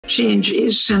change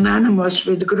is synonymous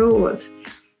with growth.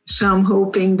 So I'm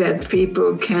hoping that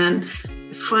people can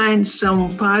find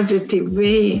some positive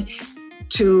way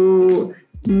to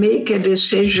make a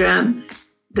decision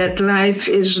that life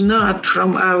is not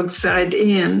from outside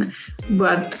in,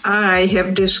 but I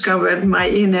have discovered my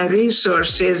inner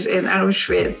resources in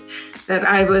Auschwitz, that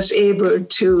I was able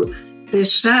to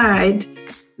decide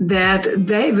that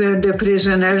they were the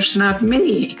prisoners, not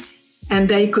me, and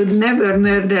they could never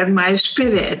murder my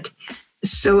spirit.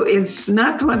 So it's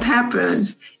not what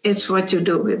happens, it's what you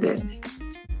do with it.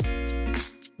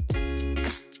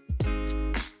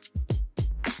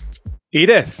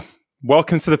 Edith,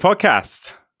 welcome to the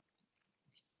podcast.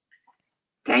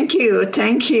 Thank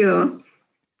you.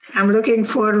 I'm looking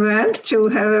forward to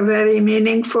have a very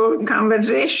meaningful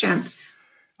conversation.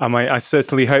 I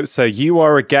certainly hope so. You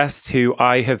are a guest who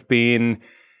I have been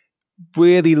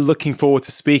really looking forward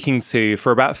to speaking to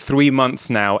for about 3 months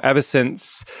now, ever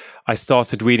since I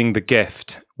started reading The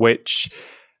Gift, which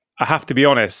I have to be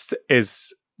honest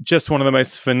is just one of the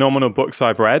most phenomenal books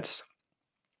I've read.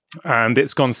 And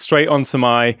it's gone straight onto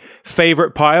my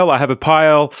favorite pile. I have a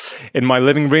pile in my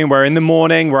living room where in the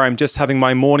morning, where I'm just having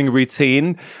my morning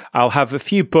routine, I'll have a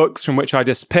few books from which I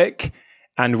just pick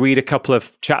and read a couple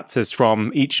of chapters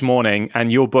from each morning.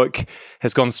 And your book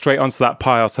has gone straight onto that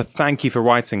pile. So thank you for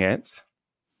writing it.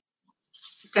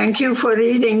 Thank you for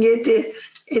reading it.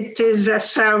 It is a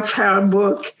self-help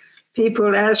book.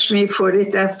 People ask me for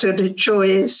it after the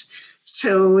choice.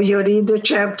 So you read the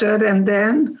chapter and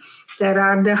then there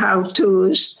are the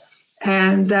how-tos,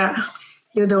 and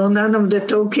none of the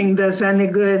talking does any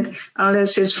good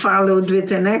unless it's followed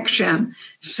with an action.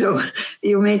 So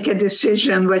you make a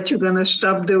decision what you're going to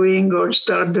stop doing or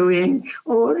start doing,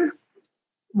 or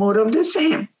more of the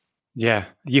same. Yeah,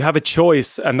 you have a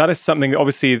choice, and that is something,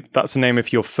 obviously, that's the name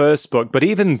of your first book, but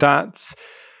even that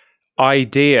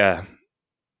idea,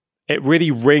 it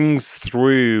really rings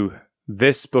through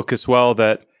this book as well,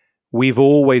 that we've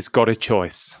always got a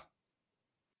choice.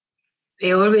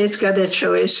 We always got a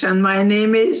choice, and my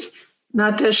name is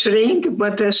not a shrink,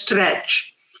 but a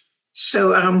stretch.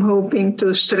 So I'm hoping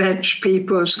to stretch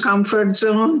people's comfort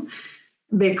zone,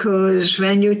 because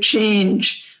when you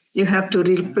change, you have to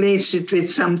replace it with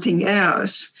something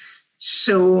else.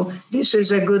 So this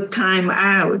is a good time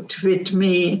out with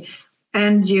me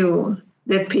and you,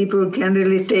 that people can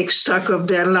really take stock of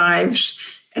their lives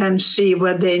and see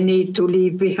what they need to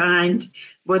leave behind,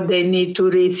 what they need to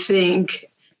rethink,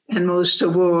 and most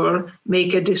of all,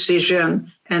 make a decision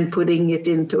and putting it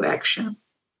into action.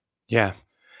 Yeah,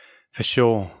 for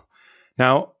sure.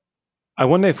 Now, I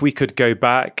wonder if we could go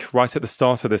back right at the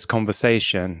start of this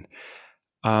conversation.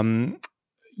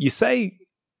 You say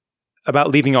about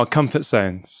leaving our comfort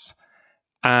zones,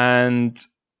 and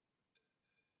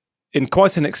in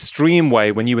quite an extreme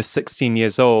way, when you were 16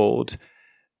 years old,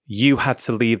 you had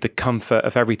to leave the comfort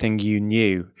of everything you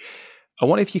knew. I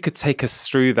wonder if you could take us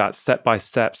through that step by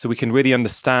step so we can really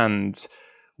understand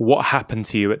what happened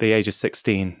to you at the age of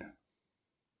 16.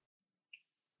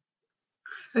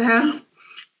 Well,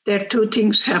 there are two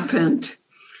things happened.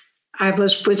 I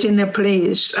was put in a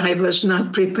place I was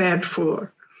not prepared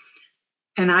for.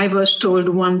 And I was told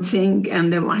one thing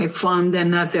and then I found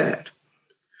another.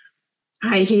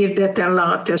 I hear that a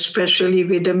lot, especially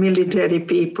with the military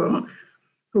people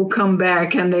who come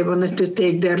back and they wanted to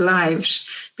take their lives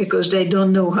because they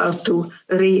don't know how to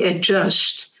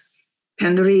readjust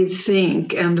and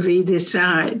rethink and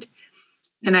redecide.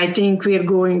 And I think we're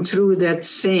going through that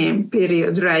same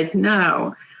period right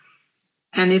now.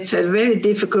 And it's a very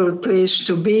difficult place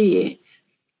to be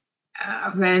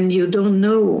when you don't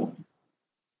know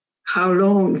how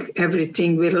long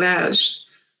everything will last.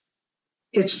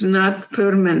 It's not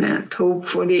permanent.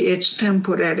 Hopefully, it's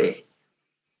temporary.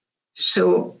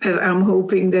 So I'm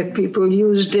hoping that people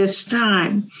use this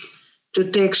time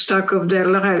to take stock of their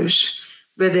lives,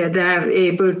 whether they are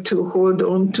able to hold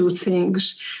on to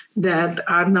things that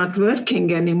are not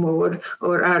working anymore,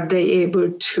 or are they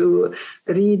able to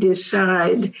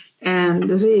redecide and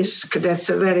risk, that's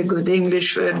a very good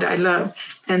English word I love,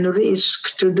 and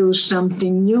risk to do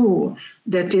something new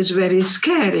that is very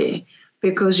scary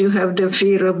because you have the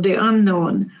fear of the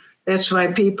unknown. That's why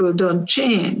people don't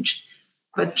change.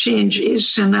 But change is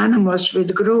synonymous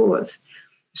with growth.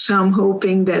 So I'm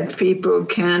hoping that people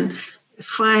can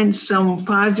find some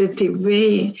positive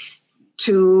way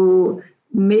to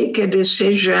make a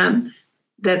decision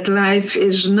that life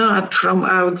is not from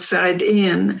outside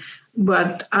in,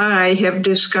 but I have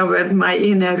discovered my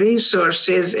inner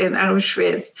resources in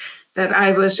Auschwitz, that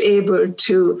I was able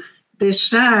to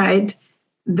decide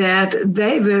that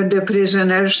they were the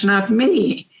prisoners, not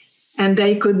me. and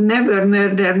they could never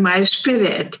murder my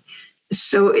spirit.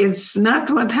 So it's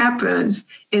not what happens,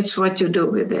 it's what you do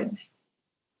with it.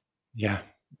 Yeah.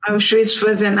 Auschwitz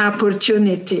was an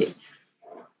opportunity.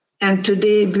 And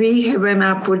today we have an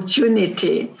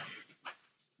opportunity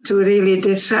to really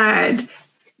decide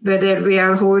whether we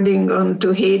are holding on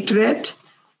to hatred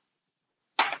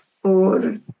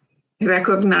or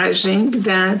recognizing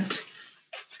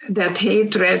that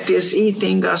hatred is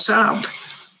eating us up,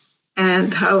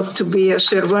 and how to be a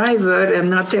survivor and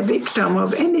not a victim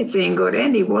of anything or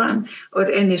anyone or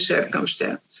any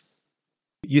circumstance.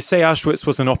 You say Auschwitz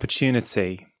was an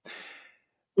opportunity.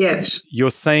 Yes.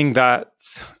 You're saying that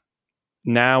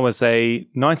now as a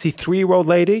 93-year-old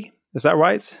lady, is that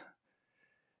right?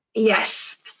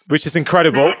 Yes. Which is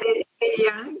incredible.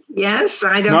 Young. Yes,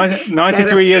 I don't.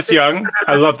 93 years young.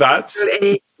 I love that.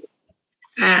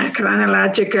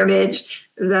 Chronological age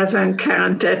doesn't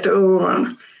count at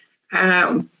all.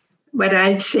 But I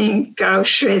think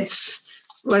Auschwitz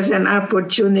was an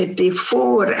opportunity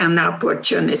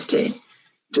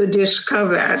to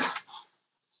discover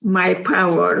my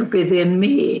power within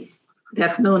me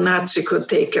that no Nazi could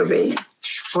take away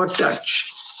or touch.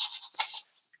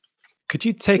 Could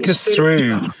you take us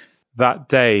through that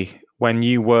day when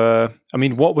you were,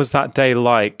 what was that day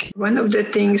like? One of the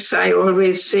things I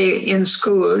always say in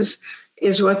schools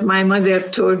is what my mother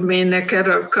told me in a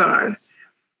carol car.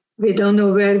 We don't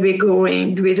know where we're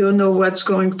going. We don't know what's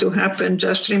going to happen.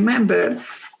 Just remember,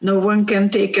 no one can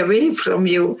take away from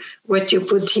you what you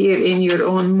put here in your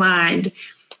own mind.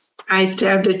 I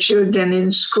tell the children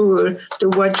in school to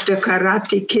watch the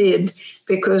Karate Kid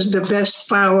because the best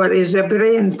power is the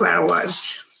brain power,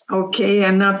 okay?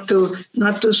 And not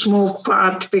to smoke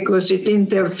pot because it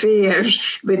interferes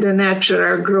with the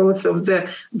natural growth of the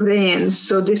brain.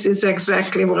 So this is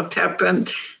exactly what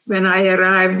happened. When I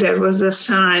arrived, there was a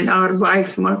sign, "Our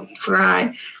wife must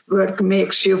fry. Work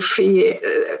makes you free.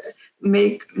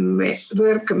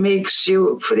 Work makes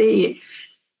you free."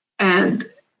 And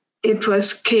it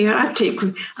was chaotic.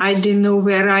 I didn't know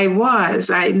where I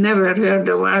was. I never heard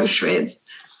of Auschwitz.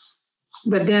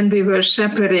 But then we were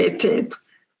separated.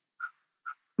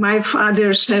 My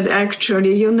father said,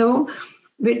 actually,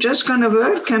 we're just going to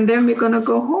work and then we're going to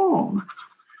go home.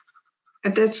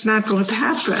 But that's not what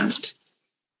happened.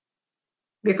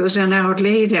 Because an hour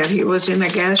later, he was in a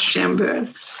gas chamber.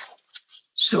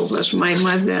 So was my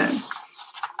mother.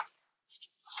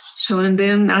 So, and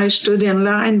then I stood in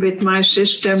line with my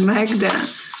sister Magda.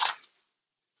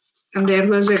 And there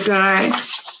was a guy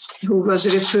who was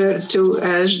referred to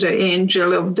as the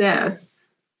angel of death.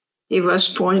 He was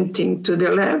pointing to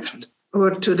the left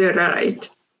or to the right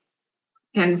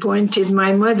and pointed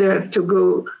my mother to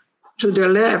go to the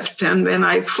left. And when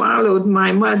I followed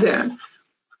my mother,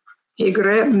 he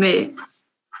grabbed me,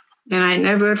 and I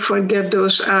never forget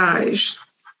those eyes.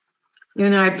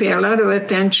 I pay a lot of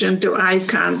attention to eye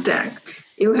contact.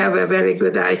 You have a very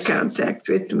good eye contact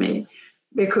with me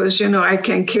because, I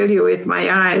can kill you with my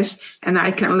eyes and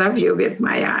I can love you with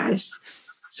my eyes.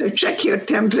 So check your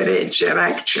temperature,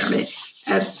 actually.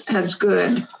 That's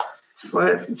good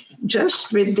for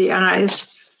just with the eyes.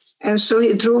 And so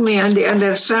he threw me on the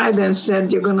other side and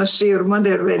said, "You're going to see your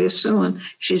mother very soon.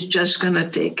 She's just going to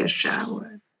take a shower."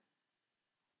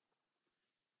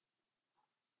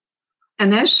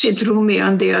 And as she threw me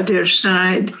on the other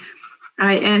side,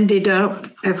 I ended up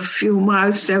a few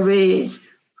miles away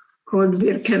called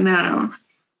Birkenau.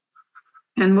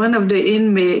 And one of the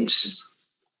inmates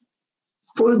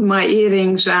pulled my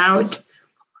earrings out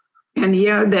and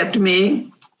yelled at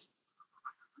me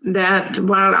that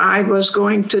while I was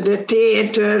going to the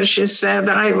theater, she said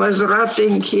I was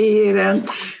rotting here. And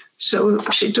so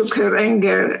she took her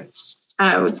anger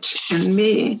out in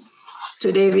me.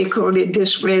 Today we call it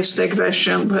displaced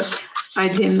aggression, but I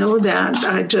didn't know that.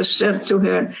 I just said to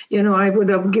her, I would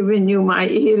have given you my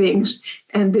earrings.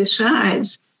 And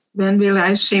besides, when will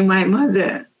I see my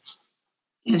mother?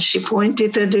 And she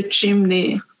pointed at the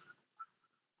chimney.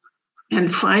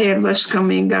 And fire was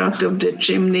coming out of the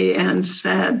chimney and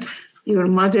said, "Your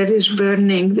mother is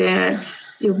burning there.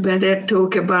 You better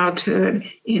talk about her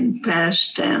in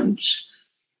past tense."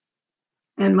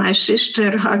 And my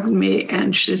sister hugged me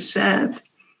and she said,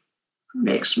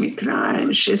 makes me cry,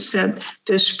 and she said,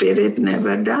 "The spirit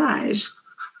never dies.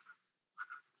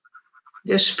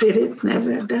 The spirit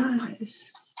never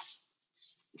dies."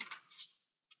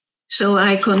 So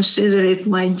I consider it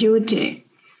my duty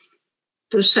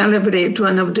to celebrate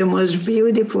one of the most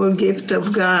beautiful gifts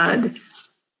of God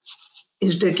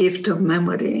is the gift of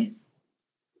memory.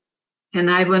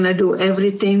 And I want to do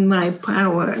everything in my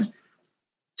power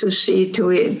to see to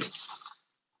it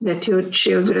that your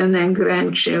children and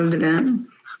grandchildren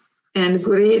and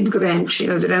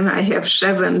great-grandchildren, I have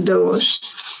 7 those,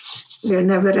 will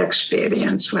never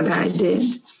experience what I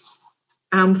did.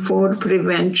 I'm for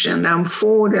prevention. I'm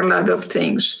for a lot of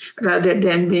things rather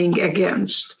than being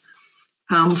against.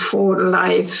 I'm for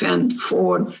life and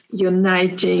for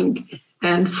uniting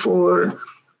and for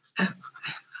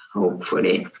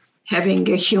hopefully having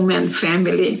a human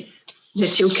family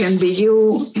that you can be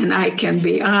you and I can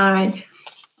be I,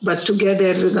 but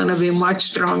together we're going to be much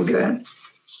stronger.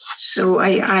 So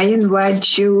I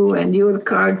invite you and your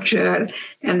culture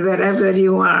and wherever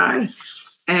you are,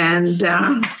 and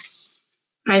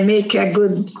I make a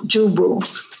good jubu.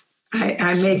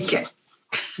 I make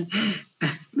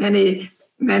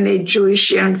many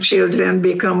Jewish young children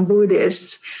become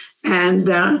Buddhists, and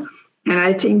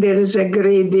I think there is a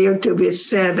great deal to be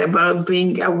said about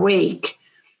being awake.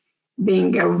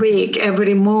 Being awake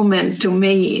every moment to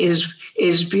me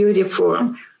is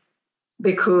beautiful,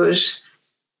 because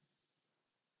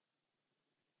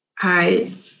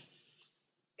I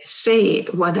say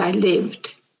what I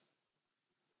lived.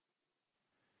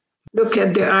 Look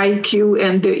at the IQ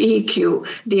and the EQ,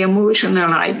 the emotional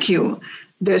IQ,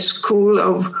 the school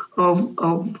of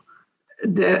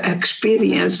the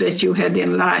experience that you had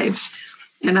in life.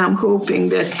 And I'm hoping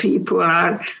that people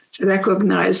are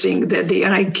recognizing that the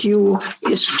IQ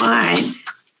is fine,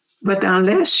 but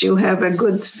unless you have a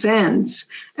good sense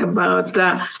about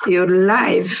your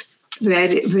life,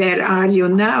 where are you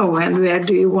now and where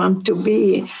do you want to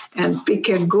be, and pick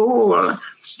a goal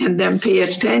and then pay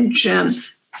attention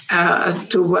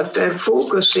to what they're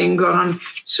focusing on.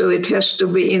 So it has to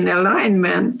be in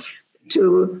alignment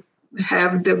to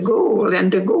have the goal,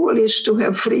 and the goal is to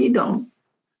have freedom.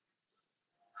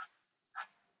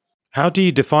 How do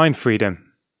you define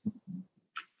freedom?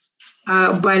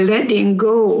 By letting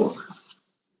go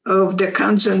of the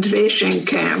concentration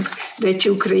camp that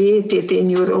you created in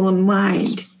your own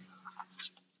mind.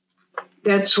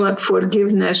 That's what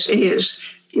forgiveness is.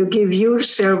 You give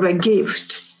yourself a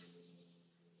gift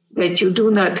that you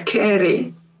do not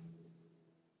carry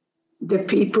the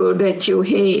people that you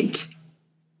hate,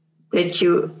 that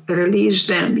you release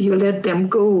them, you let them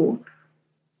go.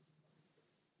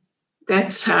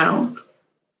 That's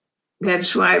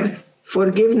why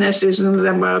forgiveness isn't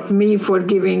about me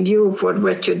forgiving you for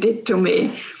what you did to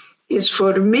me. It's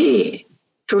for me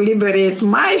to liberate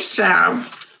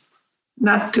myself,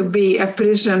 not to be a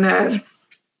prisoner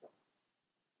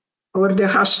or the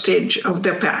hostage of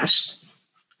the past.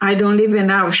 I don't live in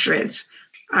Auschwitz.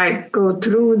 I go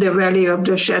through the valley of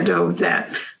the shadow of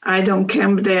death. I don't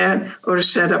camp there or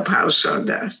set up household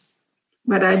there.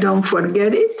 But I don't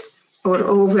forget it or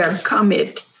overcome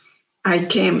it. I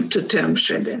came to terms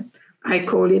with it. I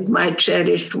call it my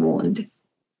cherished wound.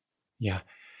 Yeah.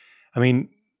 I mean,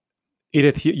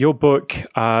 Edith, your book,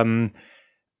 I've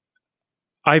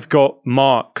got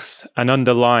marks and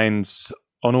underlines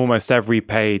on almost every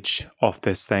page of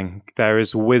this thing. There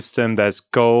is wisdom, there's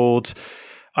gold.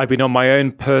 I've been on my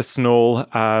own personal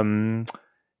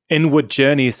inward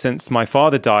journey since my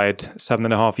father died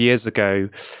 7.5 years ago.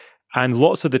 And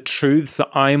lots of the truths that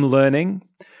I'm learning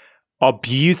are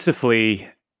beautifully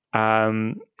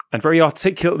and very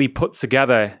articulately put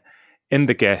together in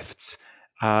the gift.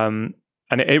 And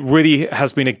it really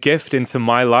has been a gift into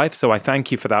my life. So I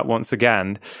thank you for that once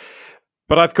again.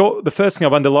 But I've got, the first thing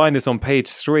I've underlined is on page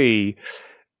 3.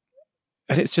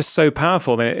 And it's just so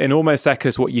powerful. And it almost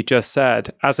echoes what you just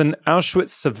said. As an Auschwitz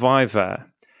survivor,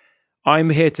 I'm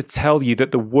here to tell you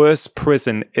that the worst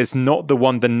prison is not the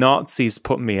one the Nazis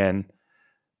put me in.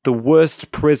 The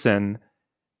worst prison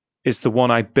is the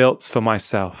one I built for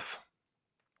myself.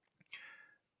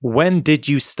 When did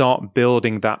you start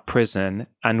building that prison,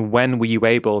 and when were you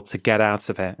able to get out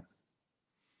of it?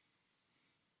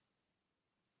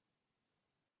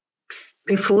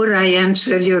 Before I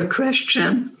answer your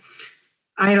question,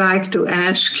 I like to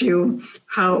ask you,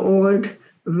 how old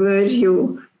were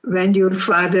you when your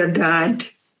father died?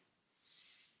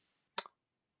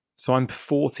 So I'm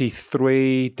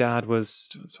 43. Dad was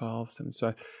 12, 17,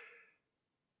 so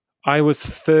I was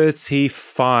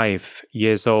 35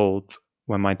 years old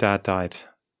when my dad died.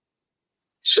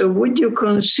 So would you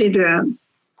consider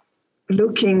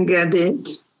looking at it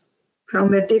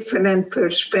from a different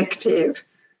perspective,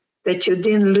 that you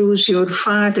didn't lose your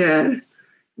father,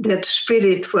 that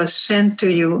spirit was sent to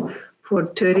you for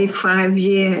 35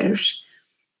 years,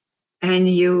 and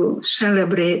you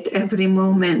celebrate every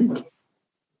moment,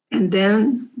 and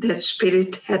then that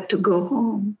spirit had to go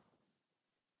home?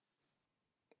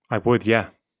 I would, yeah.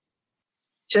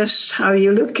 Just how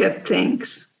you look at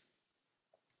things.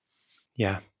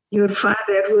 Yeah. Your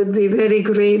father would be very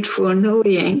grateful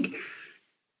knowing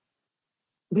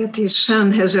that his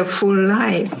son has a full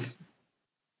life,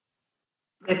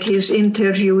 that he's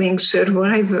interviewing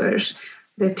survivors,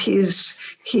 that he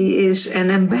is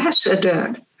an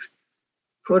ambassador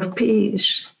for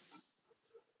peace.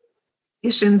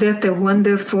 Isn't that a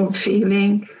wonderful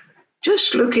feeling?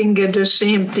 Just looking at the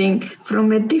same thing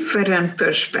from a different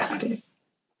perspective.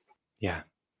 Yeah.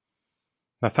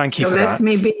 Well, thank you for let that.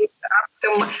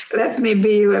 Let me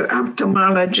be your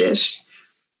ophthalmologist,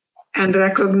 and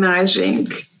recognizing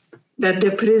that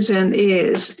the prison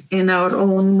is in our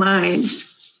own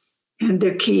minds and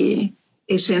the key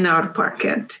is in our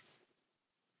pocket.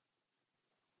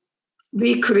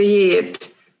 We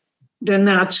create the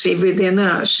Nazi within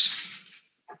us.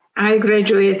 I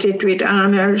graduated with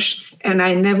honors, and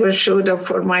I never showed up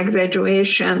for my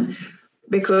graduation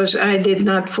because I did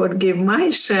not forgive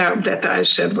myself that I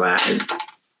survived.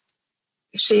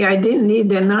 See, I didn't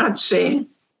need a Nazi.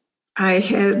 I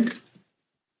had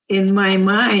in my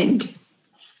mind,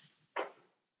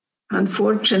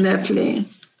 unfortunately,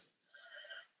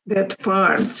 that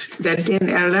part that didn't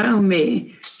allow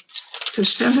me to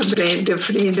celebrate the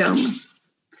freedom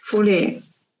fully.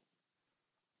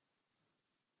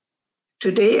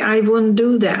 Today, I won't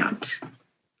do that.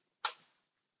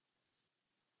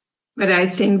 But I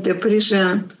think the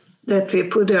prison that we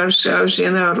put ourselves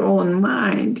in our own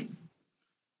mind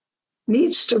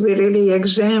needs to be really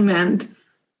examined,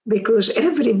 because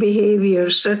every behavior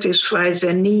satisfies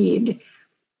a need.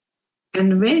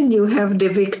 And when you have the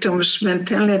victim's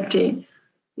mentality,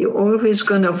 you're always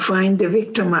going to find the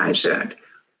victimizer.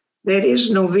 There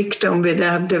is no victim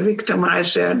without the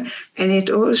victimizer. And it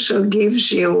also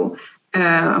gives you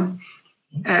a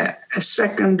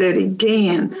secondary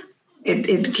gain.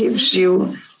 It gives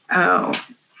you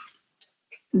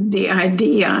the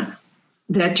idea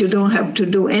that you don't have to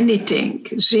do anything,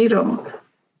 zero.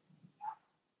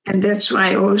 And that's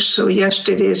why also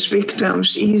yesterday's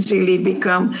victims easily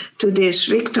become today's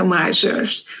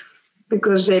victimizers,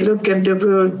 because they look at the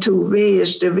world two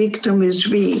ways. The victim is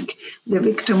weak, the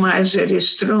victimizer is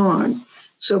strong.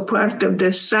 So part of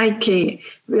the psyche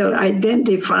will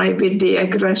identify with the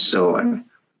aggressor.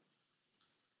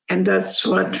 And that's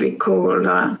what we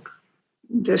call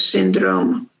the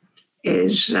syndrome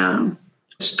is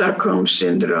Stockholm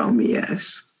syndrome,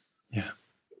 yes. Yeah.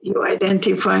 You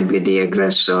identify with the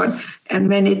aggressor, and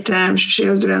many times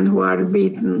children who are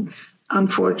beaten,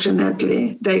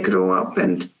 unfortunately, they grow up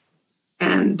and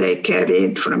they carry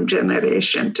it from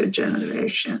generation to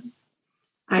generation.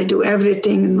 I do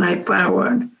everything in my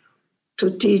power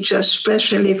to teach,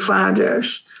 especially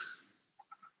fathers,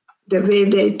 the way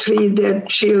they treat their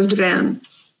children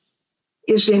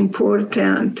is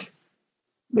important,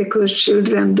 because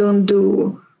children don't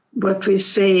do what we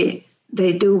say,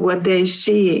 they do what they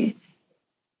see.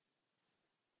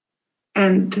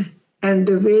 And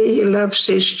the way he loves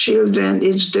his children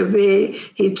is the way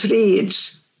he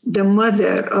treats the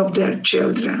mother of their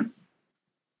children.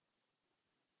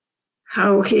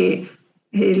 How he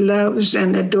loves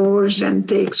and adores and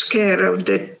takes care of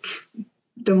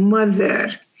the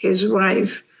mother, his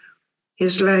wife,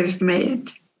 his life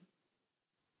mate.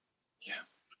 Yeah.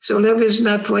 So love is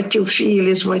not what you feel,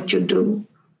 it's what you do.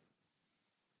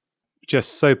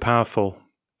 Just so powerful.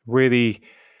 Really,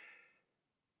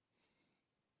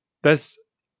 there's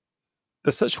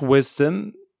such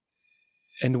wisdom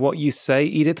in what you say,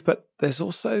 Edith, but there's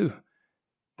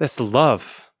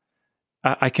love.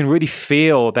 I can really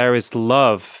feel there is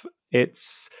love.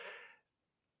 There's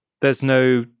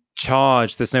no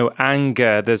charge, there's no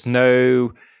anger, there's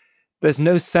no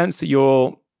sense that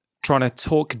you're trying to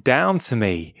talk down to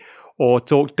me or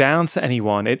talk down to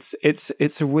anyone. It's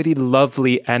a really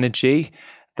lovely energy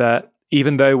that,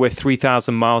 even though we're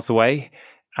 3,000 miles away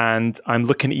and I'm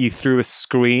looking at you through a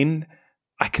screen,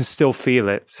 I can still feel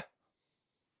it.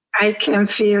 I can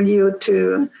feel you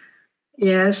too.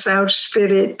 Yes, our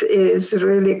spirit is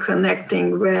really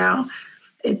connecting well.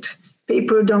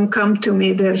 People don't come to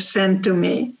me, they're sent to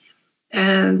me.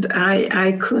 And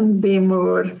I couldn't be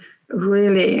more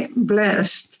really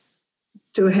blessed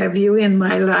to have you in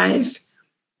my life.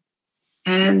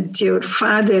 And your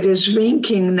father is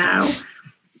winking now.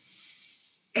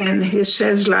 And he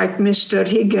says, like Mr.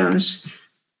 Higgins,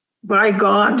 by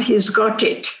God, he's got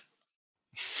it.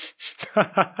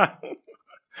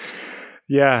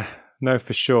 Yeah, no,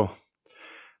 for sure.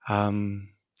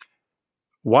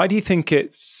 Why do you think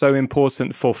it's so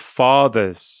important for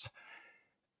fathers,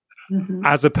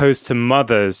 as opposed to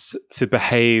mothers, to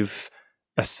behave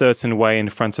a certain way in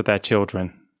front of their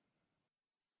children?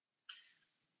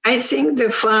 I think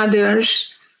the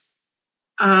fathers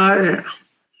are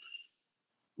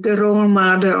the role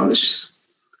models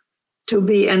to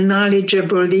be a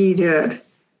knowledgeable leader,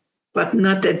 but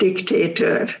not a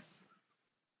dictator.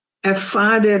 A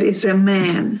father is a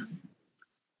man.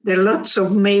 There are lots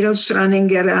of males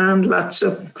running around, lots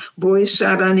of boys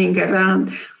are running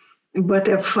around, but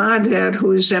a father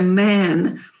who is a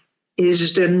man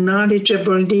is the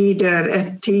knowledgeable leader,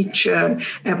 a teacher,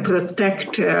 a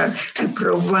protector, a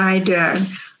provider.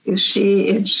 You see,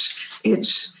 it's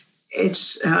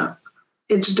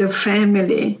the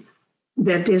family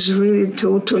that is really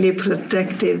totally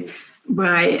protected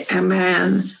by a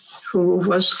man who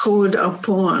was called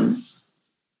upon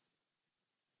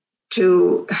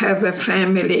to have a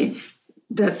family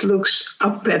that looks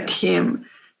up at him,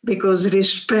 because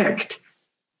respect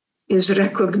is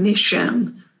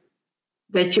recognition,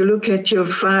 that you look at your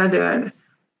father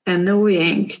and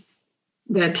knowing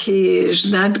that he is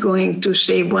not going to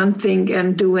say one thing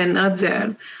and do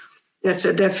another. That's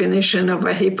a definition of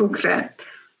a hypocrite.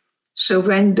 So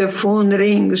when the phone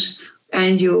rings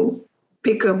and you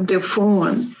pick up the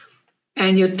phone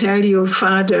and you tell your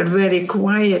father very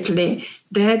quietly,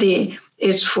 "Daddy,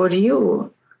 it's for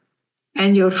you."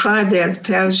 And your father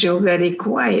tells you very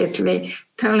quietly,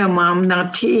 "Tell him I'm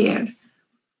not here."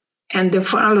 And the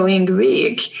following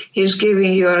week, he's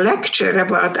giving you a lecture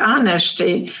about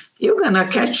honesty. You're going to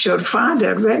catch your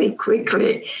father very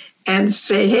quickly and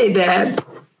say, "Hey, Dad,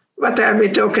 what are we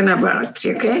talking about?"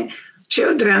 Okay?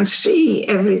 Children see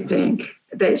everything.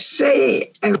 They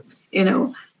say,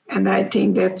 and I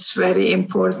think that's very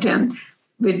important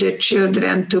with the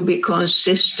children to be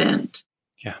consistent.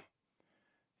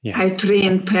 Yeah. I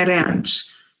train parents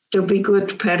to be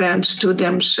good parents to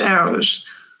themselves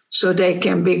so they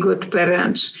can be good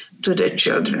parents to the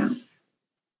children.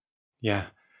 Yeah.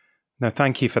 No,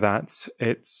 thank you for that.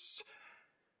 It's,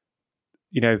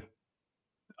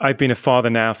 I've been a father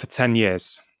now for 10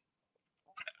 years,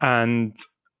 and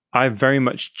I've very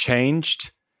much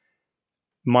changed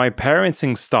my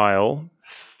parenting style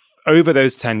over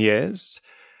those 10 years.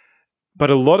 But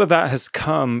a lot of that has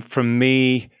come from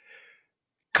me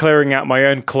clearing out my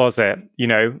own closet,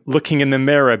 looking in the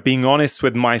mirror, being honest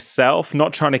with myself,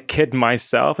 not trying to kid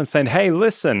myself and saying, "Hey,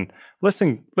 listen,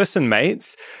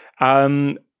 mates,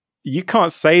 you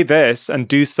can't say this and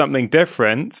do something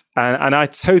different." And I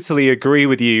totally agree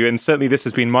with you. And certainly this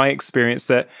has been my experience,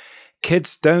 that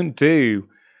kids don't do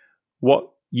what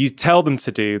you tell them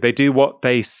to do. They do what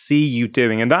they see you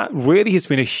doing. And that really has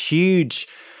been a huge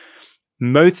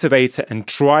motivator and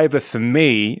driver for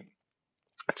me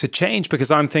to change,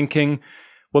 because I'm thinking,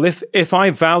 well, if I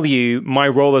value my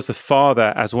role as a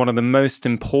father as one of the most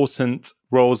important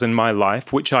roles in my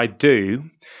life, which I do,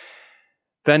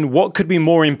 then what could be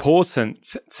more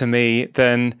important to me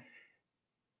than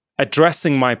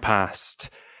addressing my past,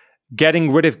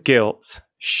 getting rid of guilt,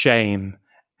 shame,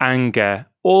 anger,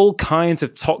 all kinds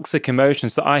of toxic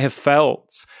emotions that I have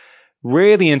felt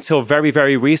really until very,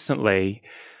 very recently.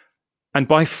 And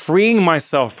by freeing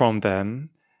myself from them,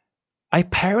 I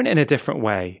parent in a different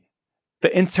way.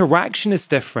 The interaction is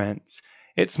different.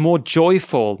 It's more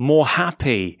joyful, more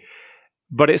happy.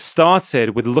 But it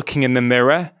started with looking in the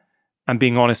mirror and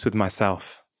being honest with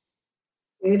myself.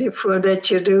 Beautiful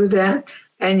that you do that.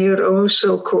 And you're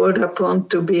also called upon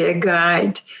to be a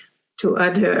guide to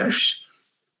others,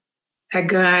 a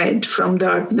guide from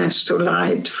darkness to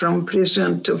light, from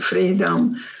prison to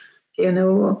freedom.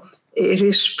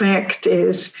 Respect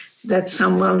is that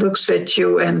someone looks at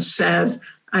you and says,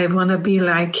 "I want to be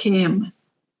like him."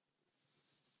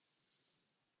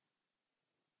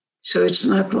 So it's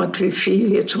not what we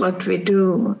feel, it's what we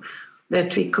do,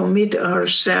 that we commit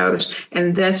ourselves.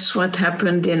 And that's what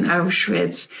happened in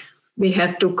Auschwitz. We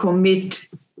had to commit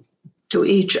to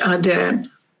each other.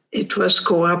 It was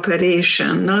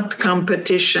cooperation, not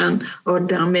competition or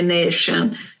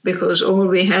domination, because all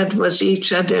we had was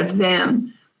each other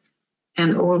then.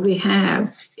 And all we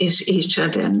have is each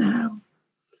other now.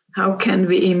 How can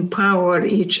we empower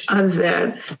each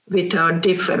other with our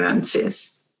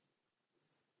differences?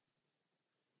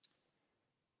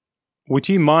 Would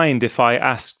you mind if I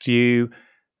asked you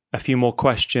a few more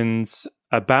questions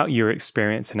about your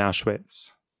experience in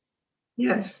Auschwitz?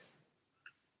 Yes.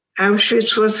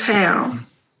 Auschwitz was hell.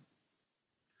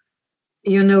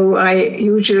 I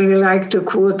usually like to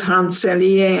quote Hans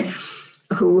Selye,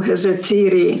 who has a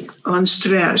theory on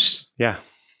stress. Yeah.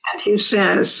 And he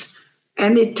says,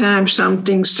 anytime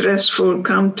something stressful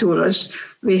comes to us,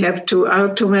 we have two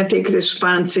automatic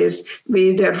responses.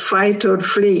 We either fight or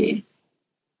flee.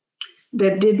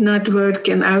 That did not work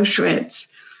in Auschwitz,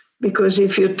 because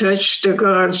if you touched the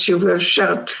guards, you were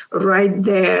shot right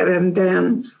there and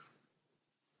then.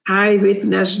 I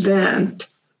witnessed that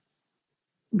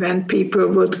when people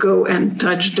would go and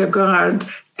touch the guard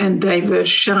and they were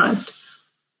shot.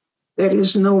 There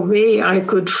is no way I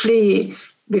could flee,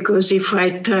 because if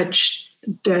I touched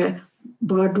the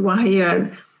barbed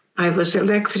wire, I was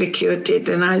electrocuted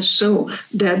and I saw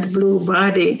that blue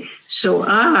body. So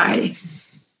I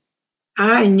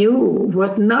knew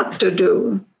what not to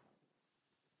do.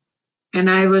 And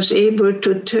I was able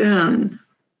to turn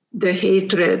the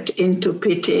hatred into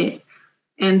pity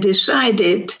and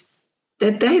decided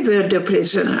that they were the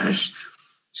prisoners.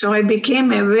 So I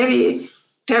became a very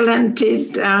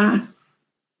talented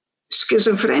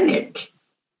schizophrenic.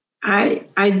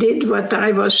 I did what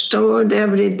I was told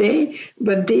every day,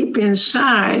 but deep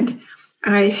inside,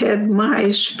 I had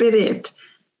my spirit.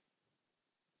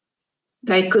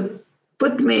 They could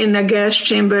put me in a gas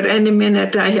chamber any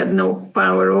minute. I had no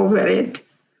power over it.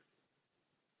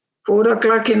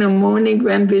 4:00 in the morning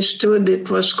when we stood, it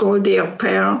was called the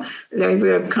appel. They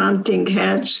were counting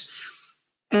heads.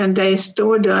 And they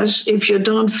told us, if you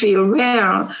don't feel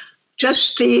well,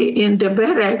 just stay in the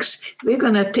barracks. We're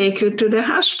going to take you to the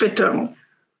hospital.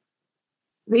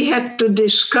 We had to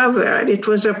discover, it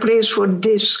was a place for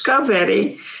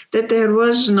discovery, that there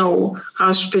was no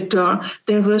hospital.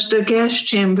 There was the gas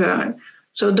chamber.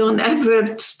 So don't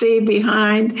ever stay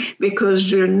behind,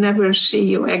 because we'll never see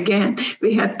you again.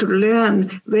 We had to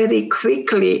learn very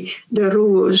quickly the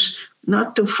rules,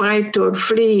 not to fight or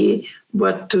flee,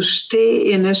 but to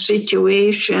stay in a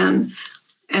situation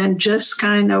and just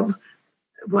kind of,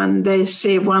 when they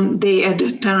say one day at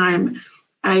a time,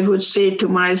 I would say to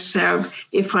myself,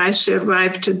 if I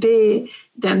survive today,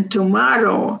 then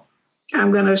tomorrow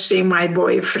I'm going to see my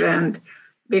boyfriend,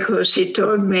 because he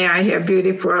told me I have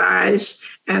beautiful eyes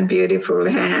and beautiful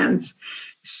hands.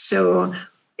 So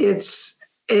it's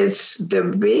the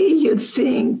way you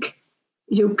think,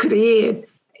 you create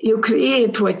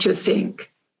what you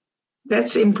think.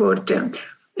 That's important.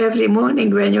 Every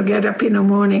morning when you get up in the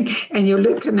morning and you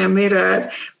look in the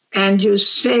mirror and you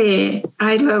say,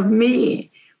 I love me,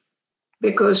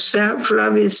 because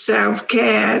self-love is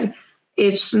self-care.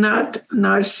 It's not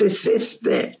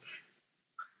narcissistic.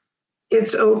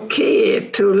 It's okay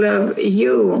to love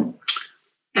you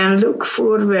and look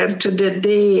forward to the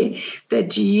day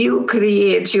that you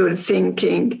create your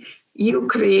thinking, you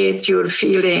create your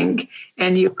feeling,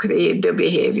 and you create the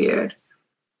behavior.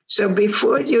 So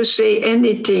before you say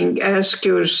anything, ask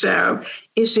yourself,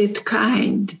 is it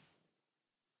kind?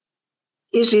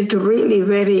 Is it really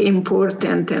very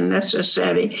important and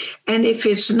necessary? And if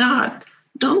it's not,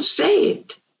 don't say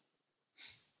it.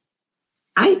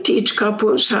 I teach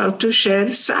couples how to share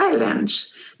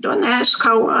silence. Don't ask,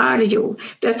 how are you?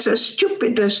 That's the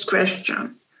stupidest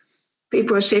question.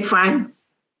 People say, fine.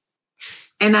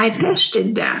 And I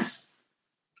tested that.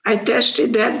 I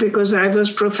tested that because I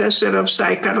was professor of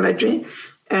psychology,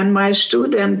 and my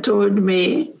student told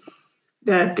me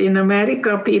that in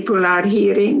America, people are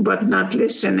hearing but not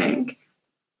listening.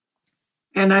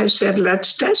 And I said,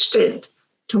 let's test it.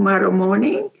 Tomorrow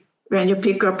morning, when you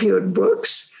pick up your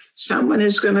books, someone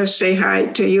is going to say hi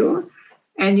to you,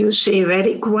 and you say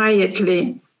very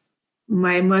quietly,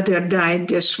 my mother died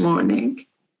this morning.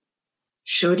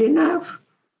 Sure enough,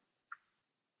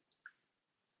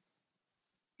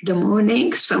 the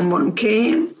morning someone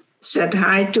came, said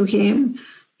hi to him.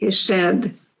 He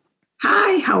said,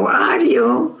 hi, how are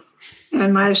you?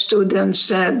 And my student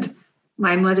said,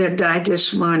 my mother died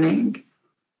this morning.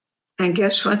 And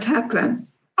guess what happened?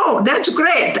 Oh, that's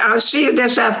great. I'll see you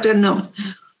this afternoon.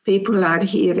 People are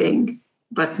hearing,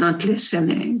 but not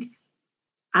listening.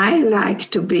 I like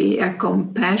to be a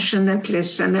compassionate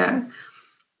listener,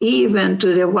 even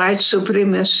to the white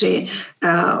supremacy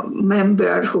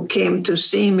member who came to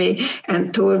see me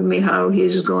and told me how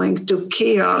he's going to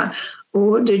kill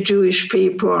all the Jewish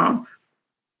people,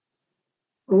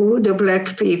 all the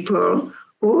Black people,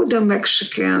 all the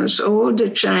Mexicans, all the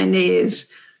Chinese,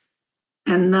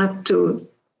 and not to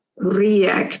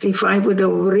react. If I would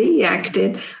have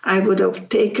reacted, I would have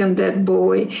taken that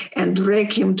boy and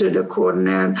dragged him to the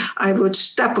corner. I would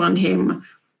step on him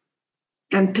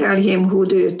and tell him, who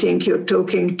do you think you're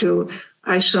talking to?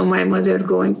 I saw my mother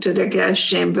going to the gas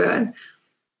chamber.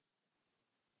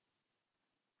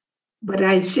 But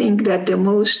I think that the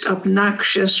most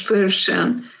obnoxious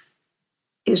person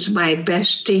is my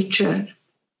best teacher.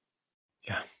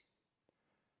 Yeah.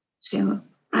 So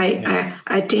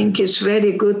I think it's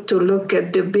very good to look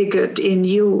at the bigot in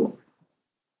you.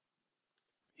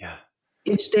 Yeah.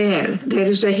 It's there. There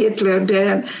is a Hitler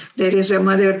there. There is a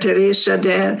Mother Teresa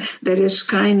there. There is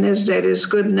kindness. There is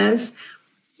goodness.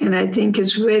 And I think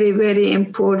it's very, very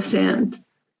important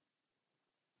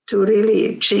to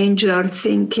really change our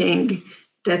thinking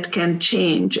that can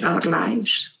change our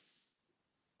lives.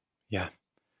 Yeah.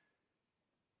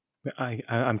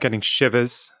 I'm getting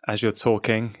shivers as you're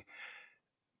talking,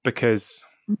 because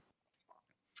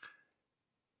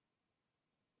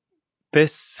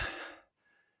these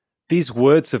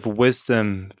words of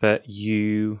wisdom that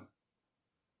you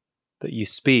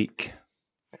speak,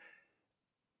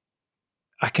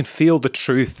 I can feel the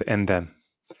truth in them.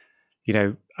 You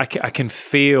know, I can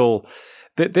feel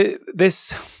that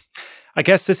this. I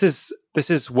guess this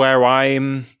is where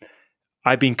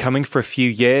I've been coming for a few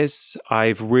years.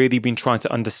 I've really been trying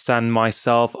to understand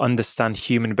myself, understand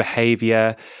human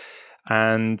behavior,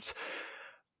 and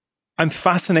I'm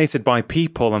fascinated by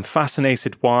people. I'm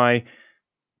fascinated why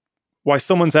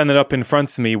someone's ended up in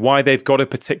front of me, why they've got a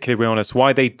particular illness,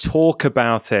 why they talk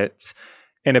about it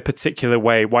in a particular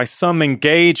way, why some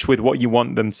engage with what you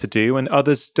want them to do and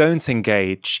others don't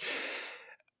engage.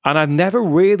 And I've never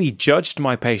really judged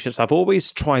my patients. I've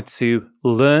always tried to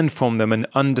learn from them and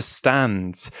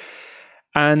understand.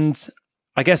 And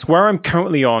I guess where I'm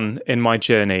currently on in my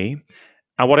journey,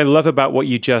 and what I love about what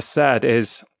you just said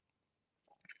is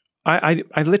I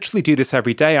literally do this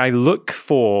every day. I look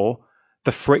for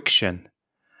the friction.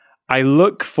 I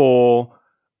look for,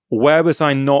 where was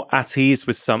I not at ease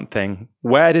with something?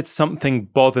 Where did something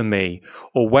bother me?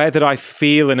 Or where did I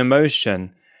feel an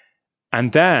emotion?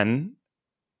 And then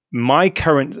my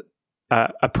current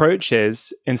approach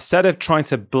is, instead of trying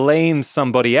to blame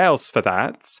somebody else for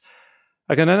that,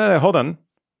 I go, no, hold on.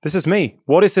 This is me.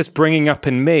 What is this bringing up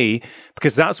in me?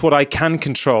 Because that's what I can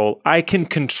control. I can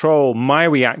control my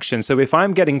reaction. So if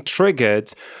I'm getting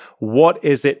triggered, what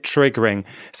is it triggering?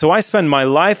 So I spend my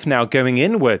life now going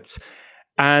inwards.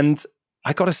 And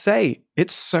I got to say,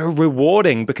 it's so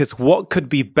rewarding, because what could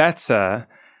be better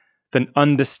than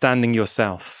understanding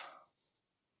yourself?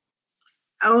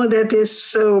 Oh, that is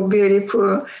so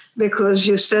beautiful, because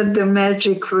you said the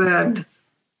magic word,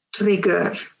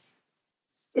 trigger.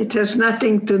 It has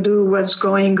nothing to do what's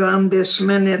going on this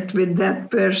minute with that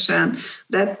person.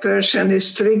 That person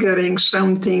is triggering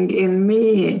something in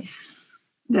me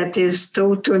that is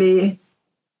totally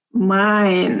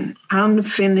mine,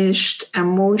 unfinished,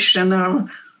 emotional,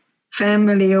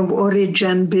 family of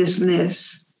origin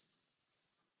business.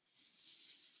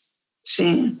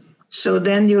 See? So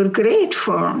then you're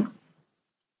grateful.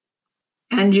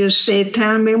 And you say,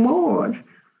 tell me more.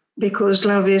 Because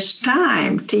love is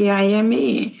time,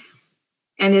 T-I-M-E.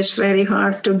 And it's very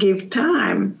hard to give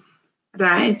time,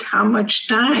 right? How much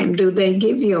time do they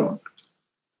give you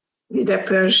with a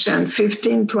person?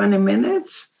 15, 20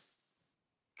 minutes?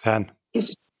 10.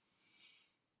 It's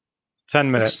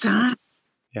 10 minutes. It's time.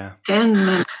 Yeah. 10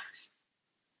 minutes.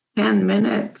 10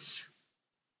 minutes.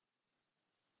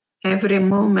 Every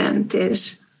moment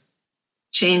is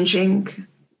changing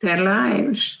their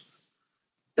lives.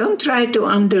 Don't try to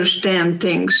understand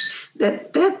things.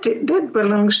 That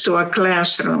belongs to a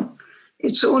classroom.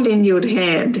 It's all in your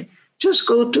head. Just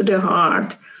go to the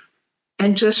heart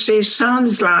and just say,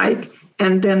 sounds like,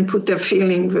 and then put a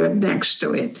feeling word next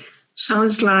to it.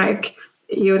 Sounds like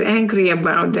you're angry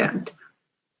about that.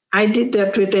 I did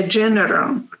that with a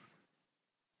general.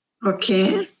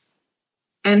 Okay?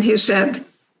 And he said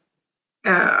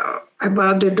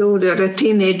about the daughter, a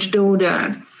teenage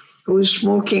daughter who's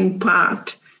smoking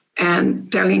pot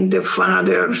and telling the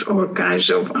father all kinds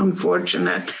of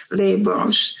unfortunate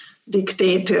labels,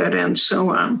 dictator and so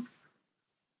on.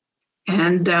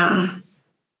 And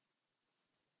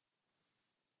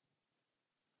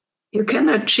you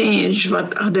cannot change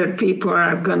what other people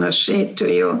are going to say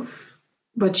to you,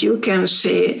 but you can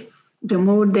say, the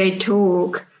more they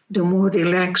talk, the more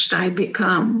relaxed I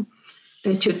become.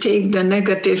 That you take the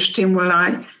negative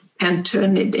stimuli and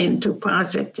turn it into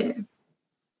positive.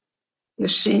 You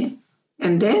see?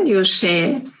 And then you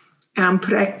say, I'm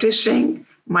practicing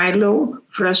my low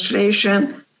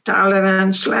frustration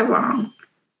tolerance level.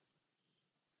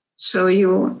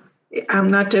 So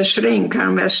I'm not a shrink,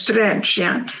 I'm a stretch,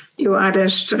 yeah? You are a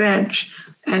stretch,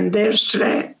 and they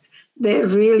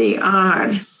really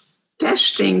are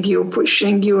testing you,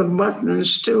 pushing your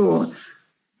buttons too,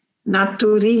 not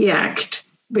to react,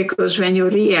 because when you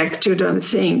react, you don't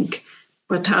think,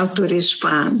 but how to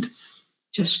respond.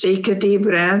 Just take a deep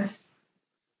breath.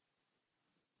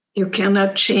 You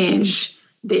cannot change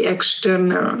the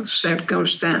external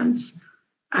circumstance.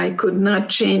 I could not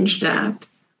change that.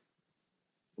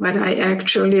 But I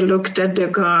actually looked at the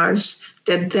guards,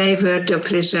 that they were the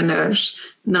prisoners,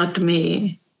 not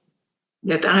me,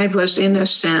 that I was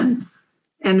innocent.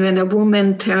 And when a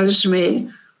woman tells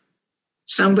me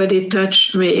somebody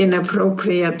touched me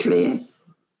inappropriately,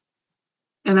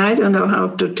 and I don't know how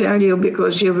to tell you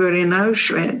because you were in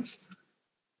Auschwitz,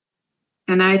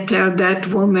 And I tell that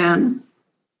woman,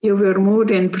 you were more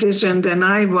in prison than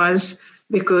I was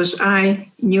because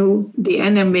I knew the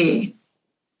enemy.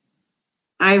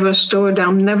 I was told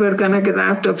I'm never going to get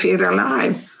out of here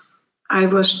alive. I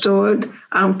was told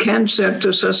I'm cancer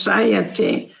to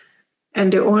society,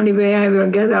 and the only way I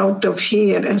will get out of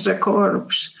here as a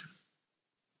corpse.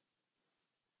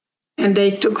 And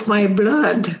they took my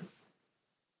blood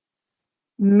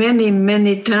many,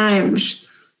 many times.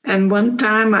 And one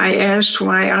time I asked,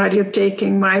 why are you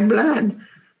taking my blood?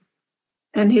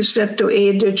 And he said, to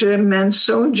aid the German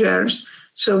soldiers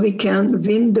so we can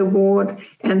win the war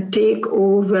and take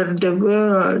over the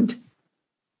world.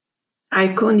 I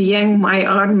couldn't yank my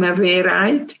arm away,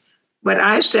 right? But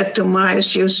I said to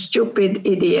Miles, you stupid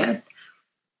idiot.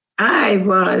 I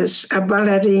was a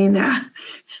ballerina.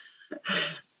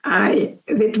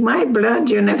 With my blood,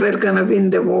 you're never going to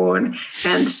win the war.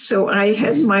 And so I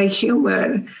had my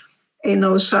humor,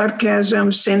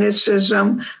 sarcasm,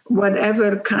 cynicism,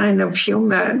 whatever kind of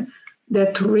humor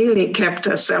that really kept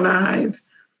us alive.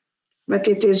 But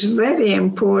it is very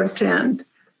important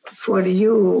for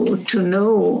you to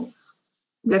know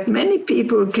that many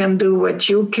people can do what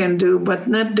you can do, but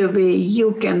not the way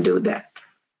you can do that.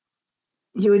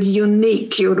 You're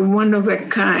unique. You're one of a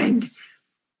kind.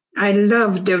 I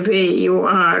love the way you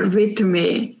are with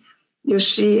me. You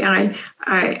see,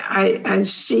 I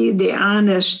see the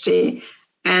honesty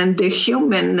and the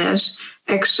humanness,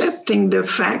 accepting the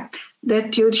fact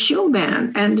that you're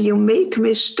human and you make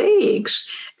mistakes,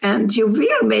 and you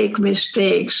will make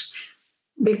mistakes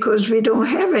because we don't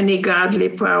have any godly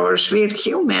powers. We're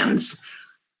humans.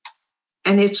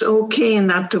 And it's okay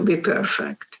not to be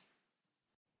perfect.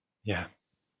 Yeah.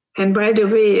 And by the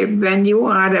way, when you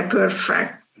are a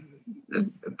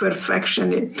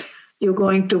perfectionist, you're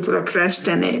going to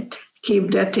procrastinate.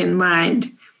 Keep that in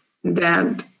mind,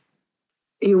 that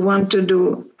you want to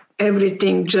do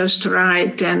everything just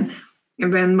right. And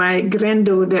when my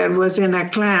granddaughter was in a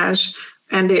class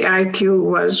and the IQ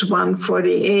was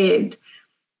 148,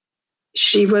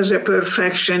 she was a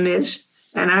perfectionist.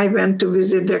 And I went to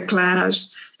visit the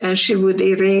class, and she would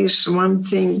erase one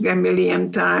thing a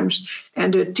million times.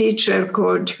 And the teacher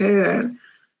called her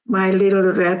my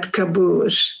little red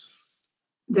caboose.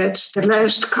 That's the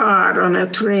last car on a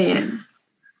train.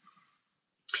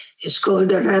 It's called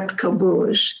the red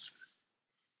caboose.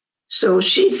 So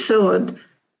she thought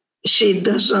she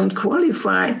doesn't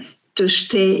qualify to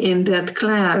stay in that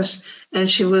class, and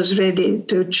she was ready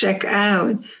to check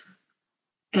out.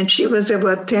 And she was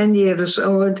about 10 years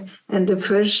old, and the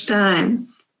first time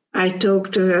I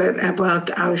talked to her about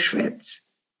Auschwitz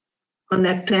on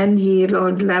a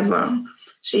 10-year-old level.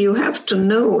 So you have to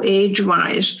know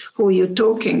age-wise who you're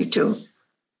talking to.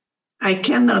 I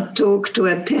cannot talk to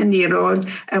a 10-year-old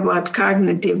about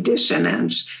cognitive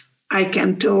dissonance. I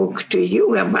can talk to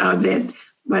you about it,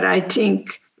 but I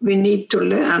think we need to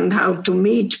learn how to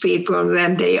meet people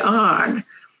where they are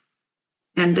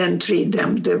and then treat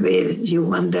them the way you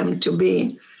want them to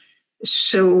be.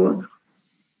 So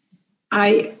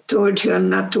I told her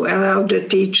not to allow the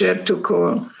teacher to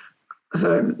call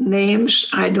her names.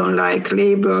 I don't like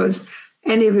labels.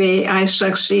 Anyway, I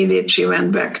succeeded. She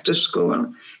went back to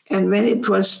school. And when it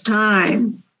was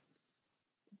time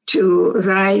to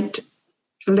write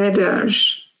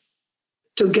letters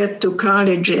to get to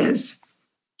colleges,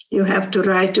 you have to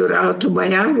write your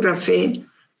autobiography.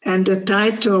 And the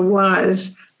title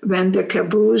was When the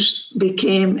Caboose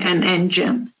Became an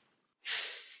Engine.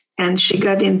 And she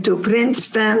got into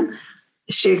Princeton.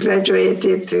 She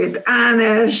graduated with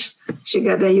honors. She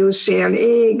got a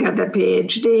UCLA, got a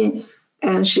PhD,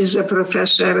 and she's a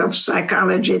professor of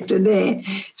psychology today.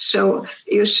 So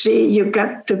you see, you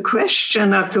got to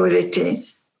question authority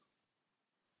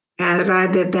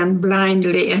rather than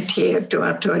blindly adhere to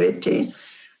authority.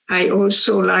 I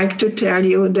also like to tell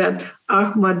you that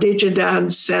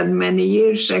Ahmadinejad said many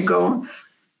years ago,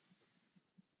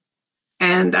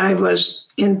 and I was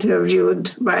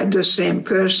interviewed by the same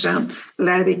person,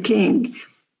 Larry King.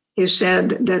 He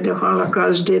said that the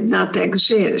Holocaust did not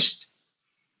exist.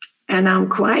 And I'm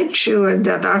quite sure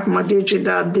that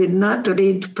Ahmadinejad did not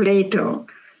read Plato,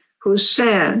 who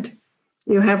said,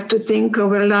 you have to think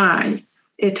of a lie.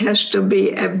 It has to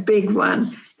be a big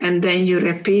one, and then you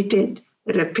repeat it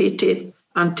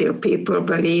until people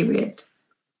believe it.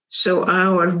 So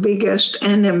our biggest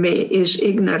enemy is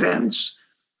ignorance.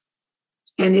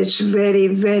 And it's very,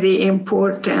 very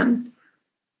important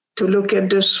to look at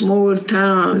the small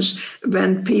towns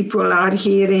when people are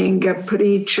hearing a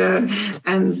preacher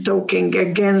and talking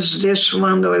against this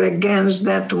one or against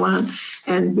that one,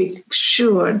 and be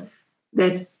sure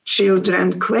that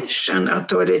children question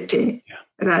authority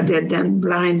rather than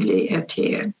blindly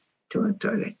adhere to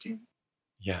authority.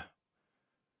 Yeah.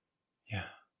 Yeah.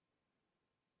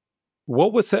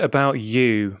 What was it about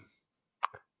you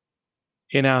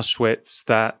in Auschwitz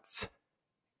that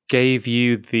gave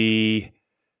you the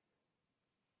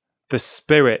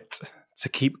spirit to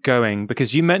keep going?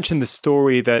 Because you mentioned the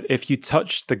story that if you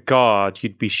touched the guard,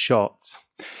 you'd be shot.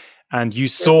 And you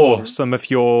saw some of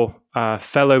your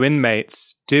fellow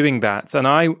inmates doing that. And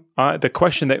I the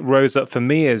question that rose up for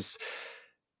me is,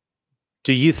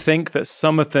 do you think that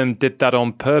some of them did that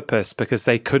on purpose because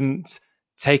they couldn't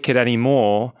take it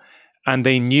anymore and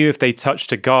they knew if they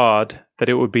touched a guard that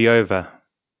it would be over?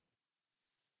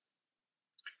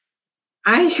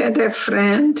 I had a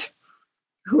friend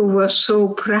who was so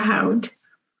proud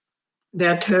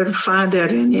that her father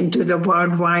ran into the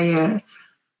barbed wire,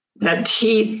 that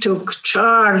he took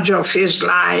charge of his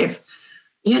life.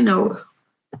 You know,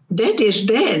 Dad is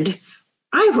dead.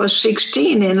 I was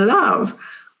 16 in love.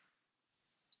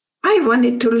 I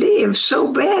wanted to live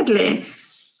so badly.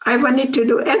 I wanted to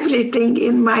do everything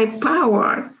in my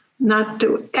power not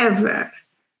to ever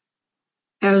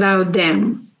allow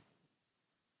them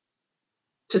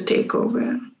to take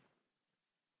over.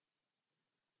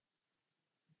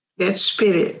 That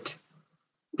spirit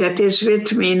that is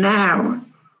with me now,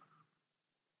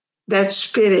 that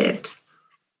spirit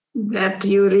that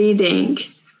you're reading,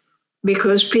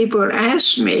 because people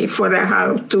asked me for a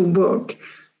how-to book.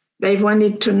 They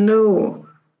wanted to know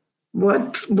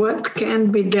what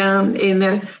can be done in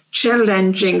a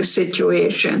challenging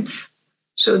situation.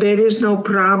 So there is no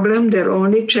problem, there are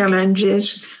only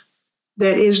challenges.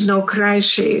 There is no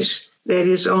crisis, there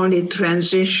is only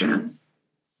transition.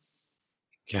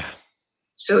 Yeah.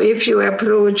 So if you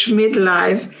approach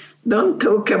midlife, don't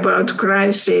talk about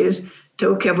crisis,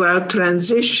 talk about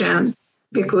transition,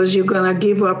 because you're going to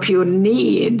give up your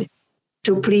need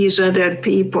to please other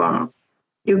people.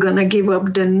 You're going to give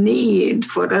up the need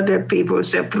for other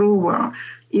people's approval.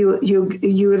 You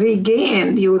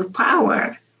regain your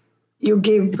power. You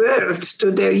give birth to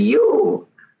the you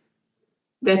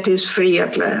that is free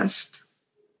at last.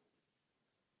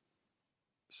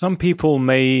 Some people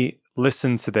may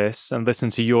listen to this and listen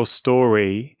to your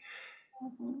story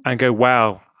and go,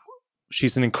 wow,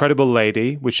 she's an incredible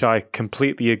lady, which I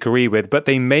completely agree with. But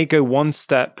they may go one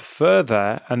step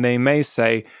further and they may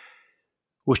say,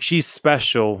 well, she's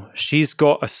special. She's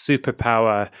got a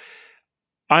superpower.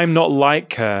 I'm not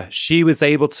like her. She was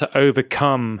able to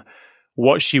overcome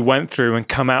what she went through and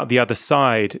come out the other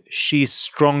side. She's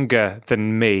stronger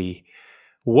than me.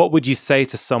 What would you say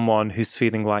to someone who's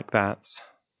feeling like that?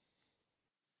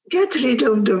 Get rid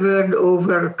of the word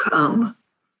overcome.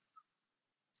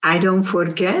 I don't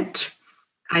forget.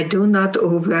 I do not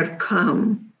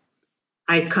overcome.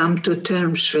 I come to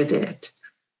terms with it.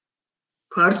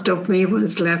 Part of me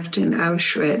was left in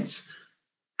Auschwitz.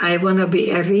 I want to be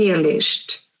a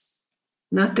realist,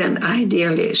 not an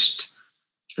idealist.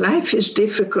 Life is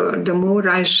difficult. The more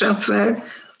I suffer,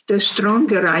 the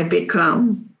stronger I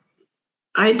become.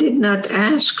 I did not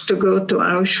ask to go to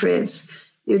Auschwitz.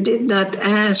 You did not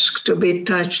ask to be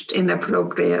touched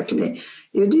inappropriately.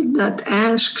 You did not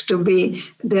ask to be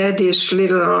daddy's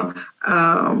little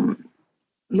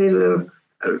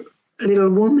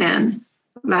woman,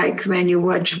 like when you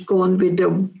watch Gone with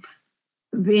the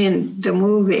Wind, the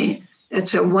movie.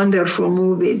 It's a wonderful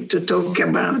movie to talk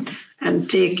about and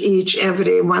take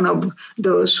every one of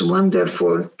those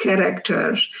wonderful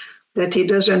characters, that he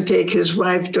doesn't take his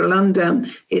wife to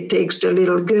London, he takes the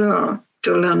little girl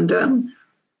to London.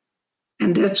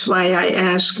 And that's why I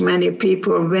ask many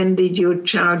people, when did your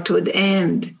childhood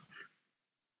end?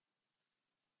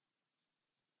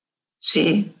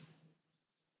 See?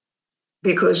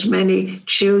 Because many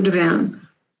children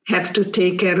have to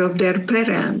take care of their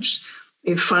parents.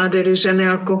 If father is an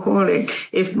alcoholic,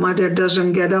 if mother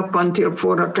doesn't get up until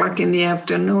 4 o'clock in the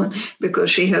afternoon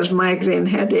because she has migraine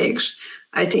headaches,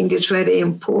 I think it's very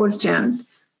important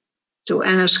to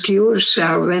ask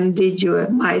yourself, when did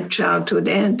my childhood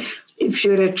end? If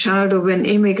you're a child of an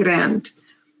immigrant,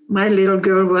 my little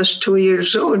girl was 2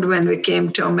 years old when we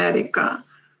came to America.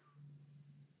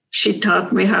 She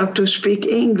taught me how to speak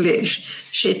English.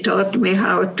 She taught me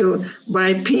how to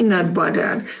buy peanut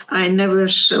butter. I never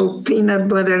saw peanut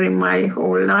butter in my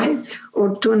whole life,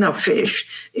 or tuna fish,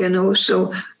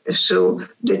 so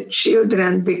the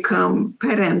children become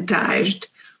parentized.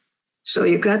 So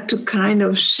you got to kind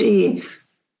of see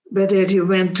whether you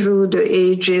went through the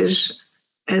ages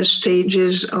and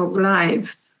stages of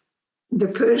life. The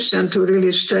person to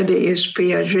really study is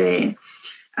Piaget,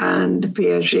 and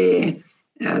Piaget,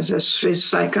 as a Swiss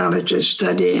psychologist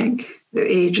studying the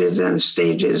ages and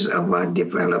stages of our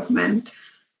development.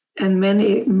 And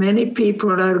many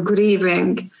people are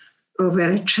grieving over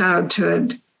a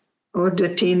childhood or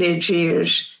the teenage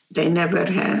years they never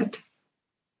had.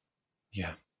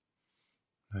 Yeah,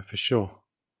 no, for sure.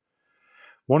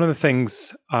 One of the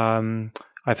things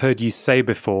I've heard you say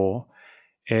before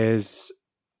is,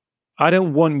 I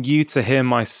don't want you to hear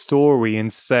my story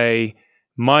and say,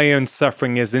 my own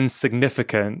suffering is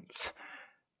insignificant.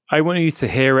 I want you to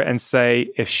hear it and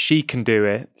say, if she can do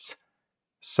it,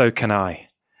 so can I.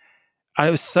 And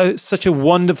it was such a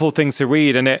wonderful thing to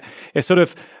read. And it sort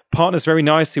of partners very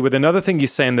nicely with another thing you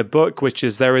say in the book, which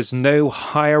is there is no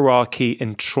hierarchy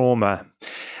in trauma.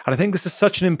 And I think this is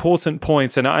such an important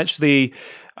point. And actually,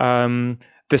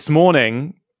 this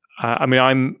morning,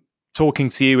 I'm talking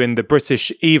to you in the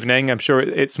British evening. I'm sure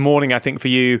it's morning, I think, for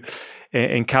you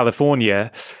in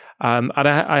California. And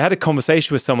I had a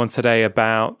conversation with someone today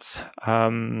about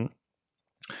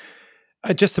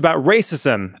just about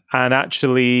racism and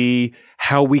actually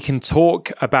how we can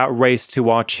talk about race to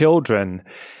our children.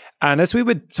 And as we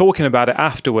were talking about it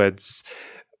afterwards,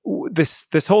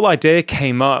 this whole idea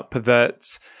came up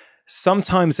that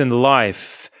sometimes in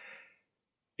life,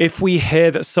 if we hear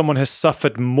that someone has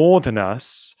suffered more than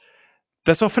us,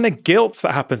 there's often a guilt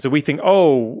that happens. And we think,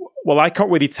 oh, well, I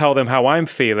can't really tell them how I'm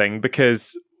feeling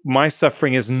because my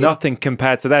suffering is nothing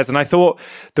compared to theirs. And I thought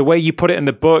the way you put it in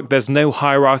the book, there's no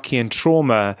hierarchy in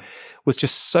trauma, was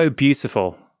just so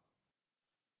beautiful.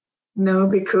 No,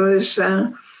 because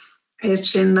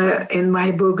it's in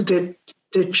my book,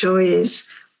 The Choice,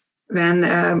 when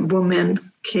a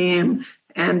woman came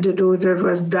and the daughter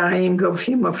was dying of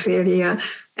hemophilia,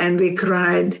 and we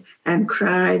cried and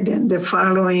cried, and the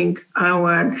following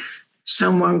hour,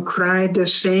 someone cried the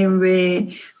same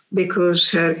way because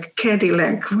her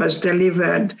Cadillac was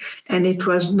delivered, and it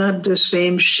was not the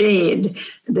same shade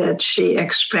that she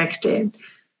expected.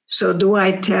 So do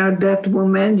I tell that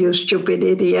woman, you stupid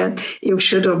idiot, you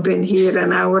should have been here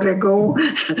an hour ago?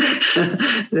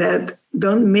 That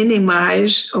don't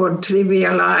minimize or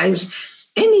trivialize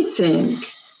anything.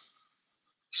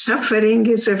 Suffering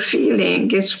is a feeling,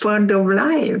 it's part of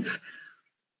life.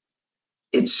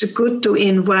 It's good to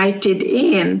invite it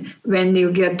in when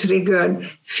you get triggered.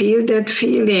 Feel that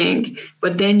feeling,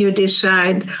 but then you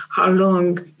decide how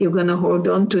long you're going to hold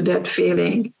on to that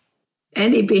feeling.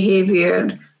 Any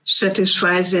behavior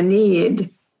satisfies a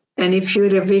need. And if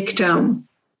you're a victim,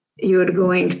 you're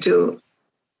going to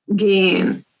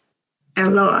gain a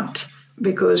lot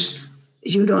because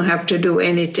you don't have to do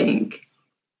anything.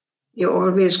 You're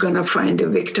always going to find a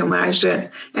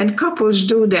victimizer. And couples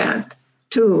do that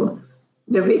too.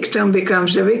 The victim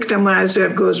becomes the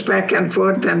victimizer, goes back and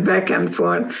forth and back and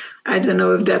forth. I don't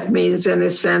know if that means any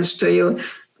sense to you,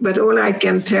 but all I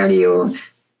can tell you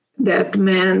that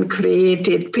man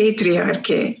created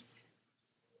patriarchy.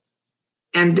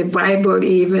 And the Bible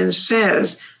even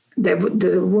says that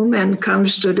the woman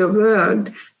comes to the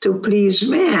world to please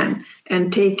man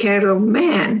and take care of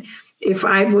man. If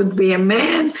I would be a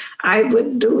man, I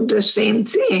would do the same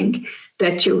thing,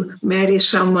 that you marry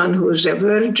someone who's a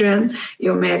virgin,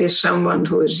 you marry someone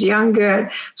who's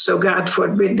younger, so God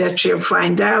forbid that she'll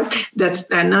find out that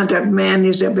another man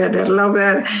is a better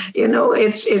lover. You know,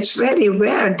 it's very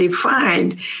well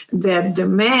defined that the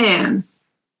man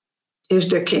is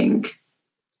the king.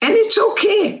 And it's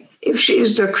okay if she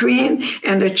is the queen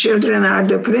and the children are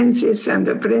the princes and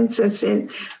the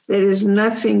princesses. There is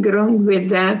nothing wrong with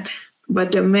that,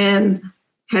 but the man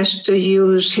has to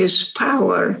use his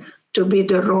power to be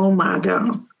the role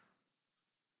model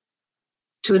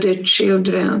to the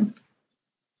children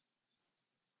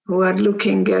who are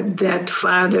looking at that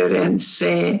father and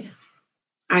say,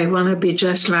 I want to be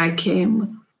just like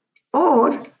him,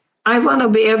 or I want to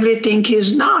be everything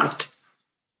he's not.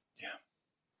 Yeah.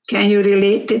 Can you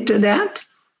relate it to that?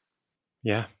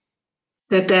 Yeah.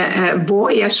 That a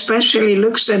boy especially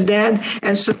looks at dad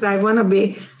and says, I want to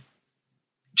be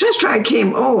just like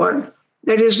him, or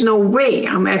there is no way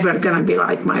I'm ever going to be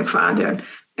like my father.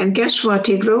 And guess what?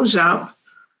 He grows up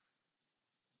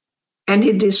and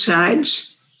he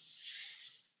decides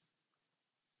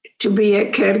to be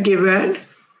a caregiver,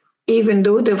 even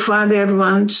though the father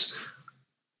wants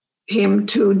him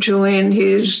to join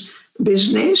his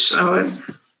business or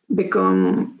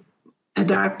become a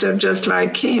doctor just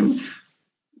like him.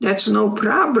 That's no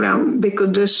problem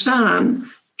because the son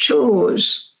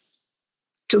chose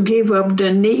to give up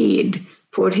the need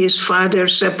for his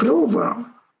father's approval.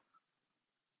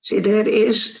 See,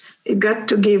 you got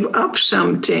to give up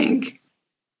something.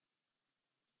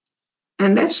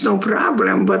 And that's no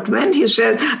problem. But when he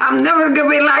said, I'm never going to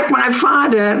be like my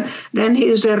father, then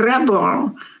he's a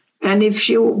rebel. And if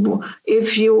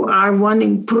you are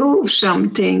wanting to prove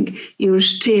something, you're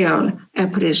still a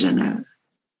prisoner.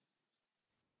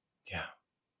 Yeah.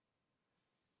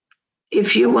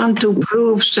 If you want to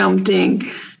prove something,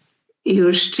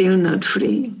 you're still not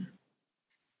free.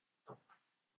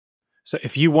 So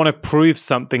if you want to prove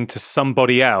something to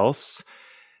somebody else,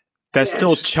 there's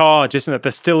still charge, isn't it?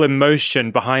 There's still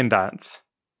emotion behind that.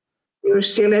 You're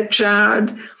still a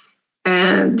child,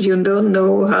 and you don't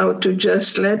know how to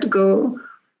just let go.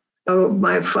 Oh,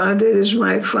 my father is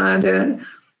my father.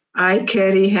 I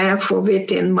carry half of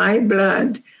it in my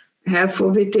blood. Half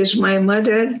of it is my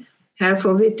mother. Half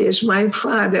of it is my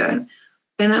father.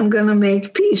 And I'm going to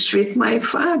make peace with my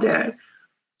father.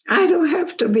 I don't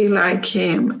have to be like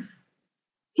him.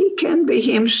 He can be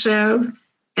himself,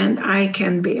 and I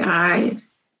can be I.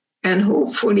 And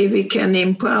hopefully we can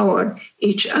empower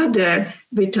each other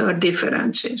with our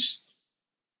differences.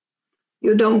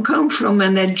 You don't come from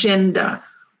an agenda.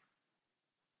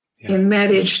 Yeah. In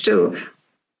marriage too,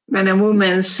 when a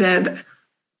woman said,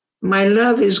 my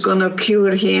love is going to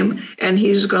cure him and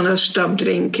he's going to stop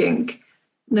drinking.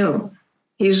 No,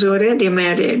 he's already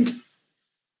married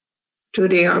to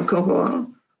the alcohol.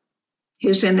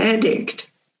 He's an addict.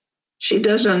 She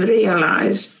doesn't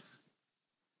realize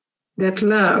that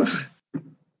love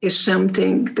is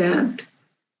something that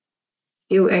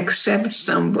you accept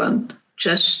someone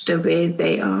just the way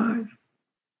they are.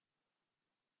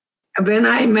 When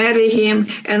I marry him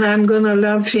and I'm going to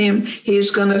love him,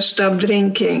 he's going to stop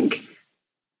drinking.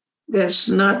 That's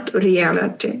not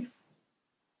reality.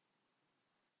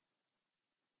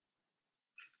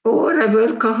 Or a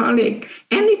workaholic.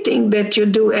 Anything that you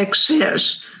do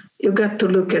excess, you got to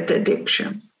look at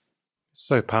addiction.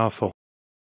 So powerful.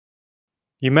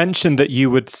 You mentioned that you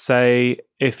would say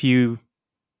if you,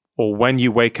 or when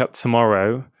you wake up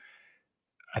tomorrow,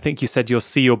 I think you said you'll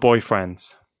see your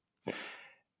boyfriends.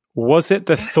 Was it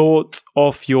the thought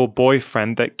of your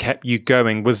boyfriend that kept you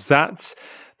going? Was that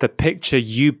the picture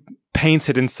you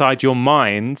painted inside your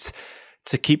mind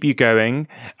to keep you going?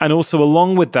 And also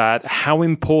along with that, how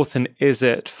important is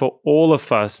it for all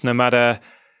of us, no matter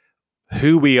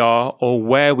who we are or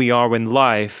where we are in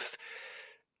life,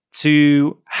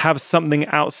 to have something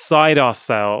outside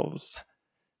ourselves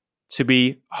to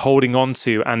be holding on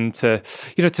to and to,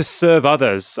 to serve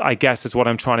others, I guess is what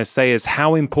I'm trying to say, is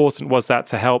how important was that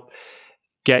to help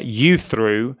get you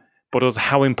through, but also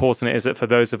how important is it for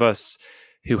those of us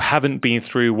who haven't been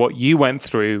through what you went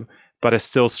through, but are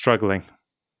still struggling?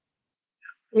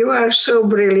 You are so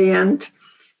brilliant,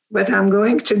 but I'm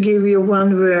going to give you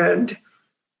one word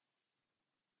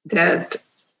that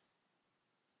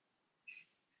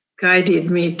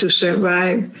guided me to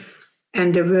survive.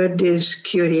 And the word is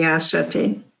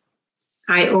curiosity.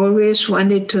 I always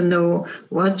wanted to know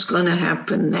what's going to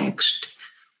happen next.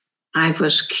 I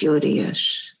was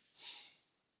curious.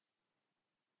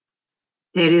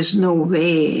 There is no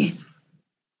way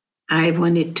I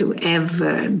wanted to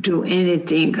ever do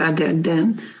anything other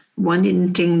than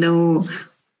wanting to know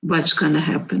what's going to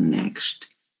happen next.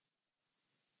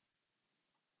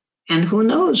 And who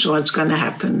knows what's going to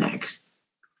happen next?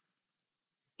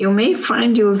 You may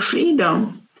find your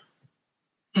freedom,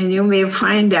 and you may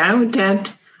find out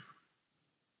that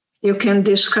you can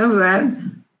discover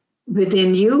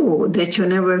within you that you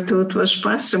never thought was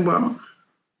possible,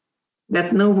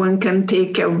 that no one can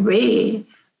take away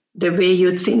the way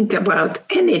you think about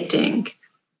anything,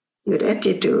 your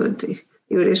attitude,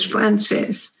 your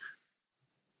responses,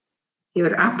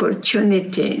 your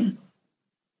opportunity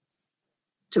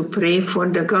to pray for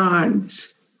the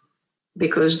guards,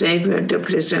 because they were the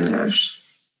prisoners.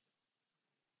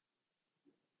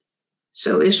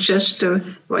 So it's just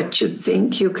what you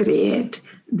think you create.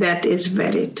 That is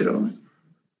very true.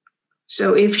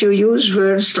 So if you use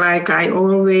words like I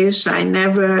always, I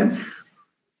never,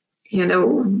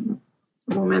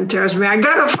 woman tells me, I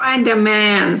gotta find a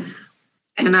man.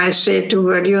 And I say to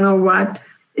her, you know what?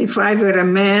 If I were a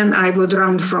man, I would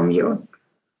run from you.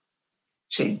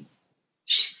 See?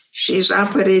 She's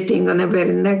operating on a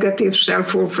very negative,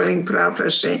 self-fulfilling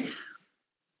prophecy.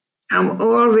 I'm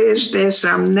always this,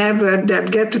 I'm never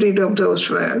that. Get rid of those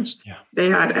words. Yeah.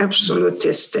 They are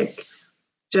absolutistic.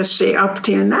 Just say, up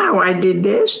till now I did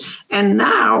this, and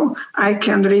now I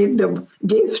can read the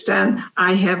gift and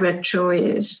I have a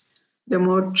choice. The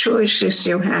more choices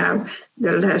you have,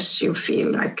 the less you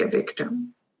feel like a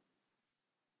victim.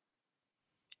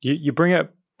 You bring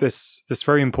up this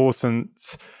very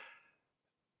important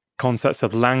concepts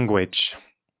of language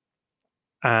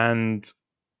and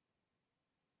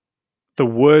the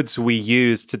words we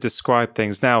use to describe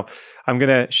things. Now, I'm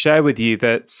going to share with you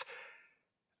that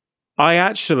I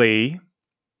actually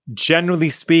generally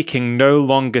speaking, no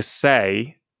longer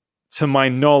say, to my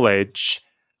knowledge,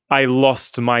 I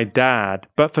lost my dad.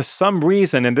 But for some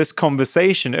reason in this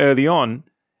conversation early on,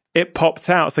 it popped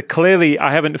out. So clearly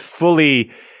I haven't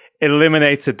fully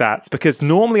eliminated that, because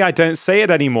normally I don't say it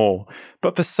anymore,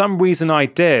 but for some reason I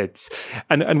did.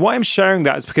 And why I'm sharing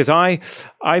that is because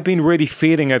I've been really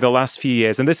feeling over the last few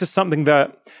years, and this is something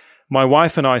that my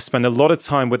wife and I spend a lot of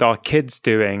time with our kids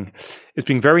doing, is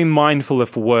being very mindful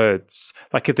of words.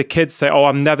 Like if the kids say, oh,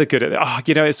 I'm never good at it. Oh,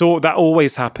 it's all that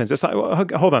always happens. It's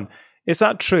like, hold on. Is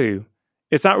that true?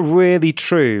 Is that really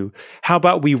true? How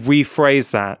about we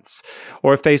rephrase that?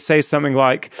 Or if they say something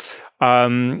like,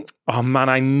 oh man,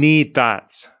 I need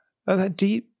that.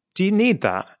 Do you need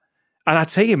that? And I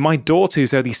tell you, my daughter,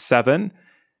 who's only 7,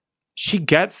 she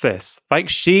gets this. Like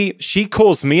she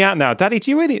calls me out now. Daddy,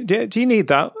 do you need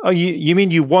that? Oh, you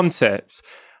mean you want it?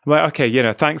 I'm like,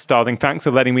 okay, thanks, darling. Thanks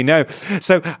for letting me know.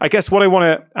 So I guess what I want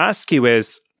to ask you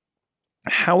is,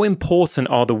 how important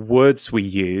are the words we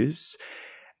use?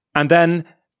 And then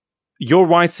you're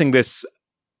writing this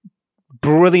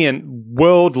brilliant,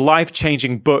 world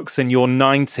life-changing books in your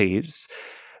 90s.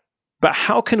 But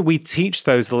how can we teach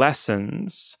those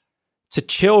lessons to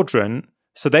children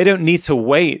so they don't need to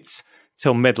wait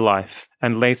till midlife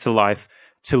and later life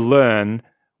to learn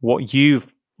what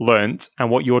you've learned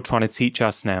and what you're trying to teach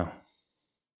us now?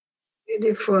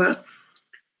 Beautiful.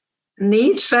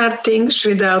 Needs are things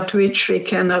without which we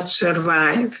cannot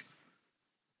survive.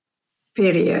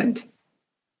 Period.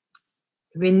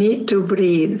 We need to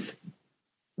breathe.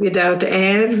 Without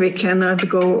air, we cannot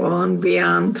go on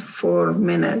beyond 4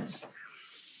 minutes.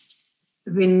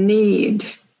 We need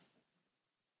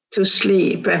to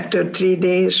sleep. After 3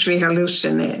 days, we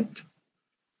hallucinate.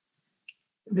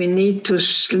 We need to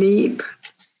sleep.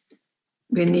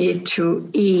 We need to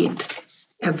eat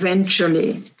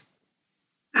eventually.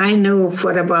 I know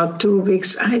for about 2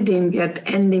 weeks, I didn't get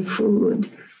any food.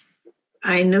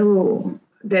 I know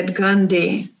that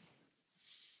Gandhi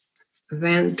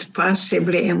went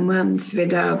possibly a month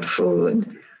without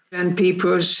food. And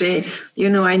people say,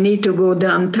 I need to go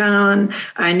downtown,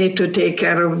 I need to take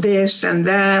care of this and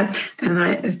that.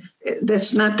 And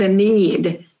that's not a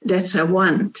need, that's a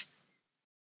want.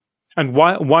 And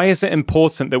why is it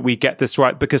important that we get this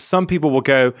right? Because some people will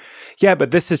go, yeah,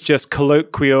 but this is just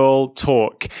colloquial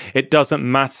talk. It doesn't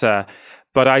matter.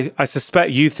 But I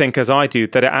suspect you think, as I do,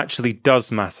 that it actually does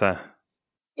matter.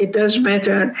 It does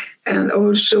matter. And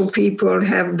also people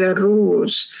have the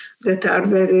rules that are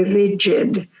very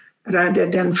rigid rather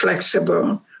than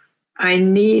flexible. I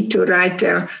need to write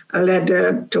a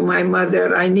letter to my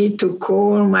mother. I need to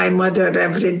call my mother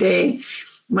every day.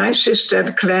 My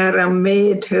sister Clara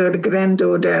made her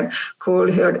granddaughter call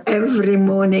her every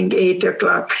morning, 8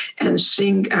 o'clock, and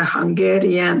sing a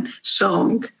Hungarian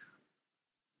song.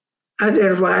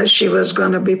 Otherwise, she was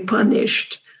going to be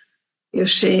punished. You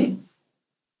see,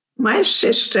 my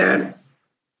sister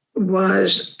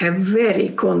was a very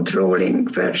controlling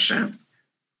person.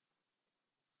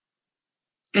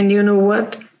 And you know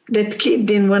what? That kid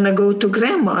didn't want to go to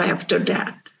grandma after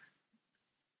that.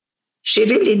 She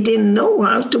really didn't know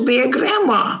how to be a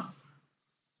grandma.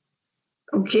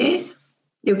 Okay?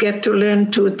 You get to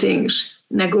learn 2 things,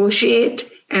 negotiate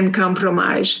and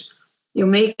compromise. You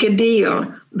make a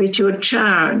deal with your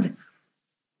child.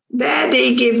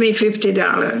 Daddy, give me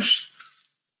 $50.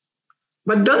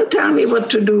 But don't tell me what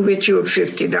to do with your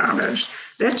 $50.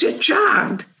 That's a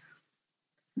child.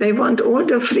 They want all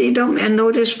the freedom and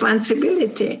no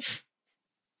responsibility.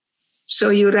 So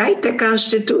you write a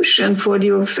constitution for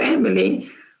your family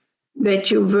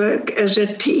that you work as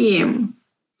a team.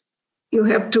 You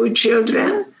have 2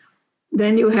 children,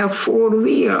 then you have 4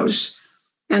 wheels.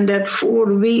 And that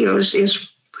 4 wheels is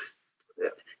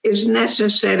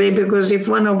necessary because if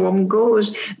one of them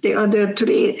goes, the other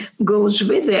 3 goes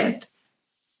with it.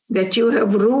 That you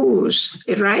have rules.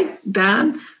 Write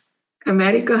down,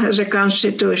 America has a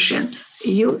constitution.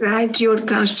 You write your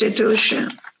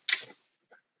constitution.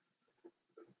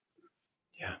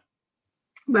 Yeah.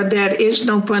 But there is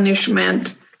no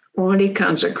punishment, only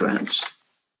consequence.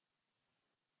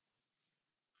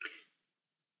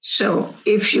 So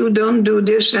if you don't do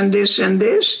this and this and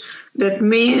this, that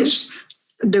means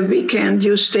the weekend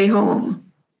you stay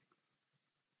home.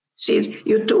 See,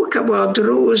 you talk about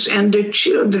rules and the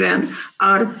children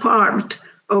are part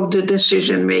of the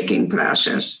decision-making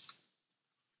process.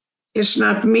 It's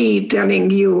not me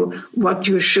telling you what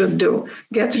you should do.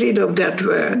 Get rid of that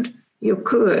word. You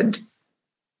could.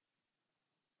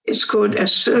 It's called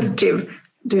assertive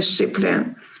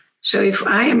discipline. So if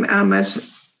I'm a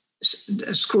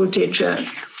school teacher,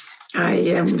 I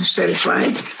am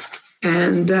certified,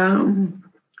 and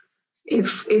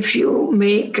if you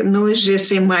make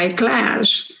noises in my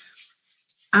class,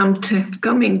 I'm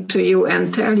coming to you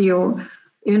and tell you,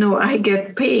 I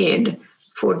get paid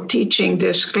for teaching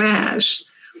this class.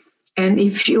 And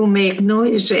if you make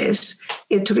noises,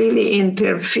 it really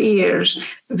interferes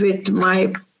with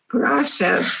my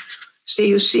process. So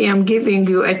you see, I'm giving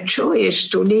you a choice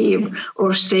to leave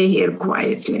or stay here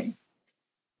quietly.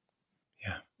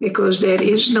 Yeah. Because there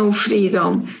is no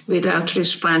freedom without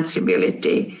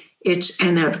responsibility. It's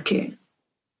anarchy.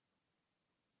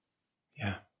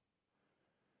 Yeah.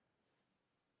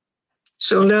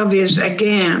 So love is,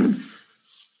 again,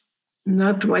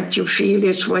 not what you feel,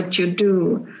 it's what you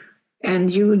do.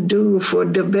 And you do for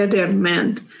the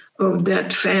betterment of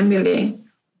that family.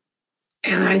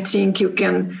 And I think you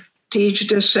can teach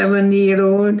the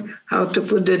 7-year-old how to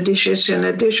put the dishes in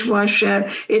a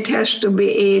dishwasher. It has to be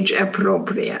age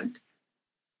appropriate.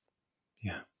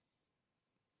 Yeah.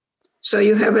 So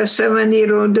you have a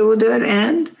 7-year-old daughter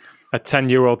and? A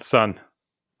 10-year-old son.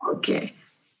 Okay.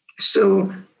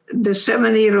 So the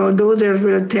 7-year-old daughter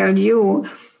will tell you,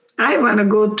 I want to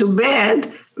go to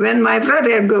bed when my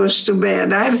brother goes to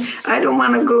bed. I don't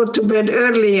want to go to bed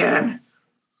earlier.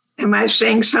 Am I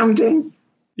saying something?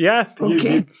 Yeah.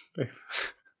 Okay.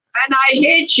 And I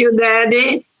hate you,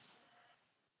 Daddy.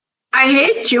 I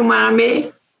hate you,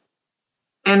 Mommy.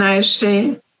 And I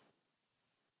say,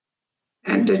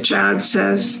 and the child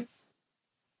says,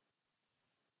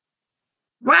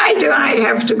 why do I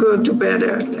have to go to bed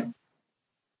early?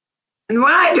 And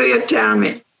why do you tell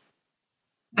me?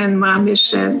 And Mommy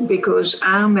said, because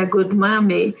I'm a good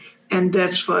mommy, and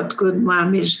that's what good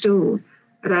mommies do,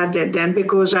 rather than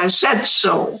because I said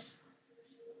so.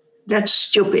 That's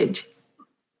stupid.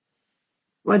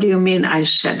 What do you mean I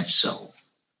said so?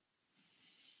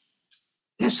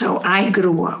 That's how I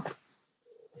grew up.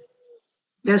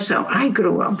 That's how I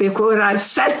grew up. Because I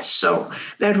said so,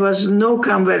 there was no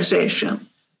conversation.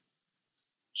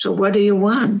 So what do you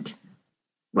want?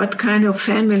 What kind of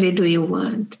family do you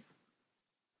want?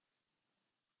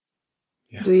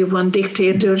 Yeah. Do you want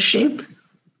dictatorship?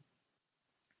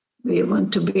 Do you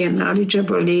want to be a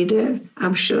knowledgeable leader?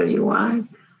 I'm sure you are.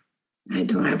 I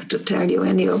don't have to tell you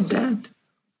any of that.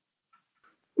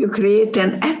 You create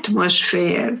an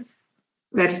atmosphere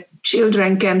where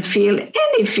children can feel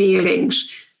any feelings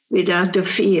without the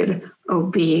fear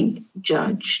of being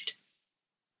judged.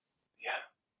 Yeah.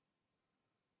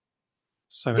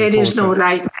 So there important. Is no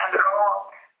right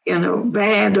and wrong,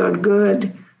 bad or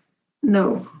good.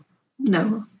 No.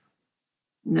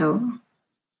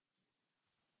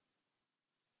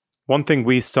 One thing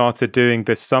we started doing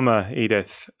this summer,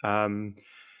 Edith, and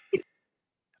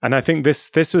I think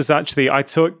this was actually, I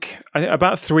took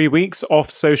about 3 weeks off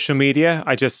social media.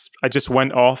 I just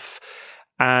went off,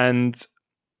 and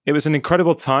it was an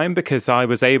incredible time because I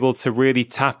was able to really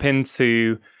tap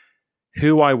into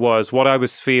who I was, what I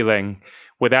was feeling,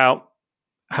 without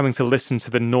having to listen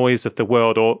to the noise of the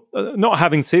world, or not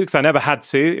having to, because I never had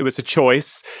to. It was a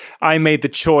choice. I made the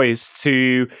choice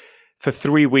for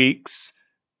 3 weeks,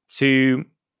 to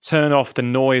turn off the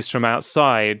noise from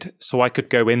outside so I could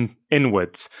go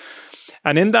inwards.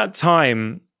 And in that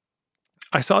time,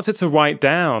 I started to write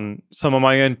down some of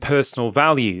my own personal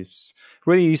values.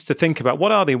 Really used to think about,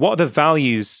 what are they? What are the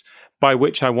values by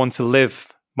which I want to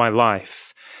live my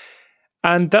life?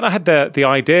 And then I had the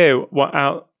idea,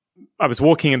 I was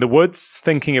walking in the woods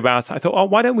thinking about it. I thought,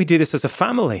 why don't we do this as a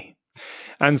family?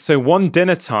 And so one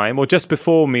dinner time, or just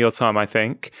before mealtime, I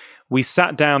think, we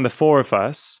sat down, the 4 of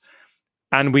us,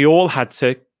 and we all had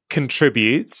to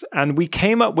contribute, and we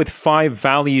came up with 5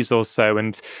 values or so,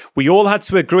 and we all had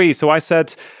to agree. So I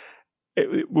said,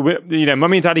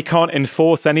 Mummy and Daddy can't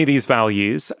enforce any of these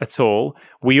values at all.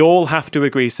 We all have to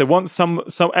agree. So once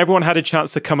everyone had a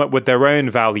chance to come up with their own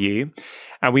value,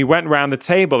 and we went around the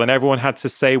table and everyone had to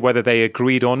say whether they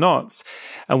agreed or not.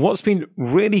 And what's been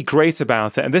really great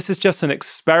about it, and this is just an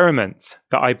experiment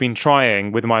that I've been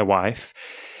trying with my wife,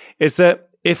 is that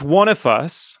if one of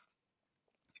us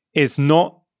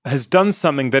has done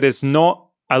something that is not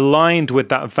aligned with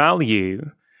that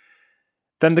value,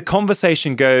 then the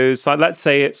conversation goes, like, let's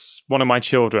say it's one of my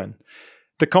children.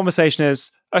 The conversation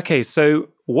is, okay, so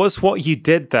was what you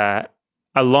did there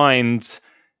aligned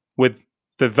with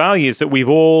the values that we've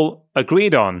all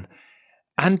agreed on?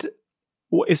 And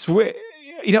it's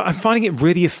I'm finding it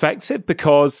really effective,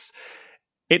 because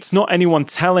it's not anyone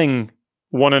telling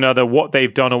one another what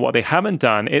they've done or what they haven't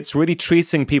done. It's really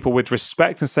treating people with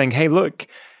respect and saying, hey, look,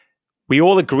 we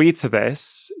all agree to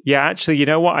this. Yeah, actually, you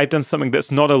know what? I've done something that's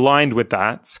not aligned with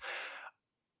that.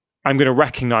 I'm going to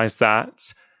recognize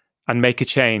that and make a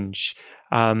change.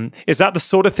 Is that the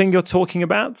sort of thing you're talking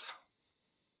about?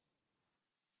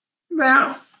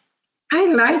 Well,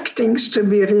 I like things to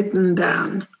be written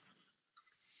down.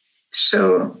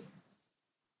 So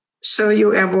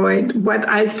you avoid what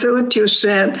I thought you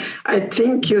said, I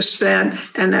think you said,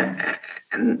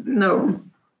 and no,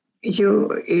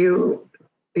 you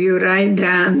write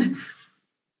down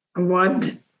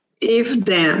what if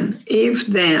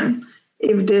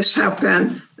this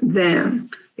happened, then,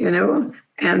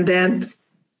 and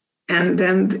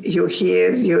then you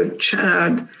hear your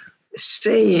child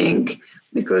saying,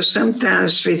 because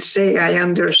sometimes we say, I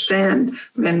understand,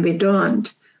 when we don't.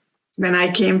 When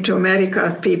I came to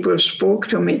America, people spoke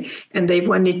to me and they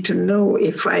wanted to know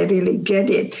if I really get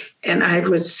it. And I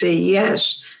would say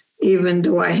yes, even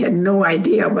though I had no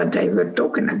idea what they were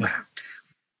talking about.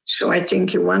 So I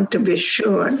think you want to be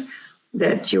sure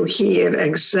that you hear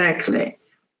exactly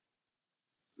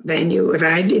when you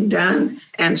write it down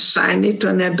and sign it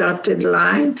on a dotted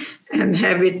line and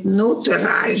have it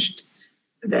notarized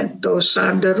that those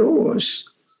are the rules.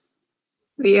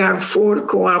 We are for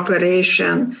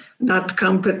cooperation, not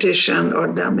competition or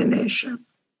domination.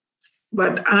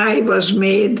 But I was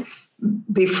made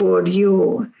before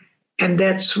you, and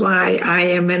that's why I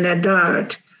am an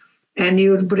adult, and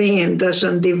your brain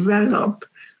doesn't develop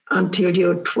until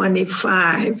you're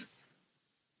 25.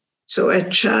 So a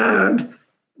child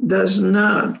does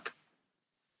not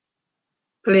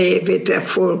play with a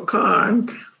full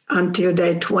card until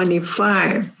they're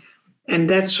 25. And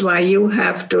that's why you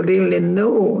have to really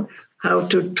know how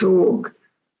to talk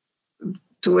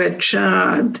to a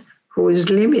child who is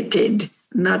limited,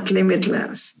 not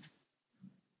limitless.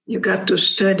 You got to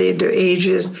study the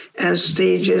ages and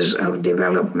stages of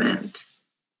development.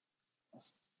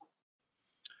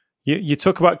 You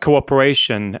talk about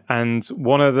cooperation, and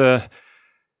one of the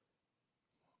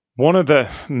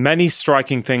many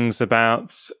striking things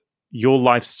about your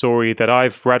life story that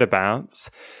I've read about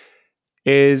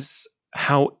is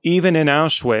how even in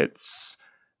Auschwitz,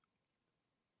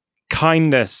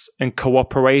 kindness and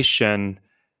cooperation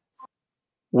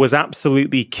was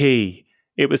absolutely key.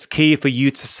 It was key for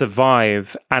you to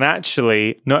survive. And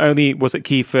actually, not only was it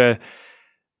key for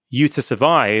you to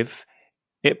survive,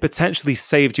 it potentially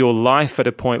saved your life at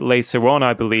a point later on,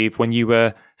 I believe, when you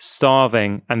were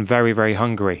starving and very, very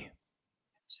hungry.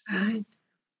 Right.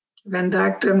 When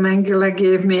Dr. Mengele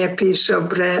gave me a piece of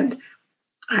bread,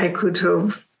 I could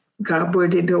have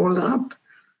gobbled it all up,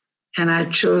 and I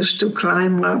chose to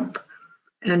climb up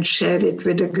and share it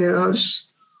with the girls.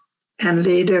 And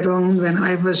later on, when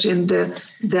I was in the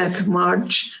death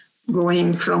march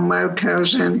going from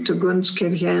Mauthausen to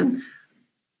Gunskirchen,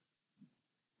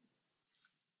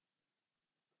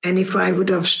 and if I would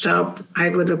have stopped, I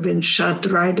would have been shot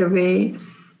right away.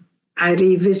 I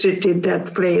revisited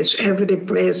that place, every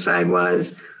place I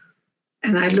was,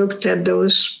 and I looked at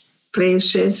those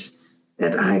places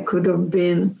that I could have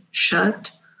been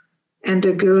shot. And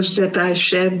the girls that I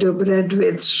shared the bread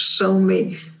with saw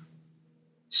me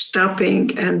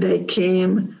stopping, and they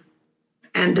came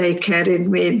and they carried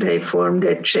me. They formed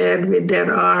a chair with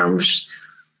their arms,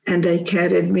 and they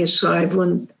carried me so I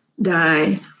wouldn't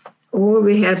die. All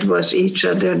we had was each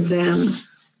other then,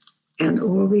 and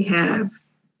all we have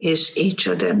is each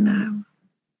other now.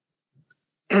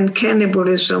 And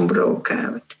cannibalism broke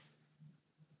out.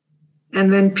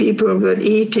 And when people were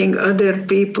eating other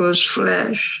people's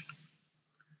flesh,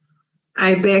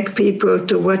 I begged people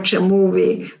to watch a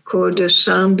movie called The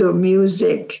Sound of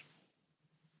Music,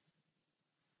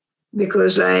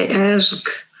 because I asked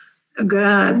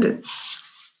God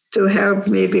to help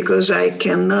me, because I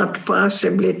cannot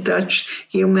possibly touch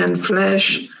human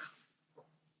flesh.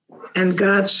 And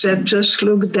God said, just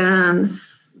look down.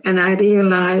 And I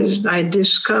realized, I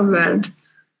discovered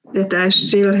that I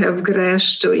still have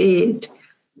grass to eat.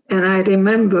 And I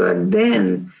remember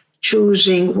then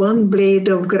choosing one blade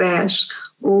of grass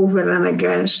over and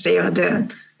against the other.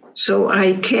 So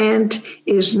I can't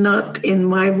is not in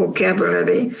my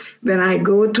vocabulary. When I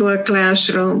go to a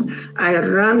classroom, I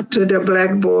run to the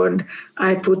blackboard,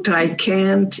 I put I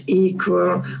can't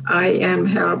equal I am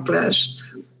helpless.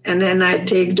 And then I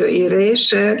take the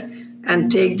eraser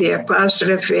and take the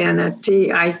apostrophe and a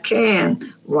T, I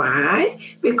can. Why?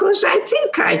 Because I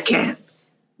think I can.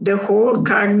 The whole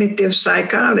cognitive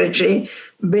psychology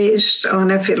based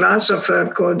on a philosopher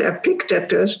called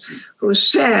Epictetus, who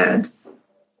said,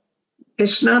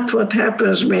 it's not what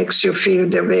happens makes you feel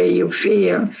the way you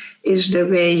feel, it's the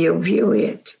way you view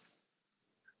it.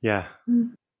 Yeah.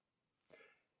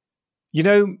 You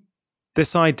know,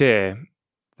 this idea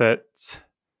that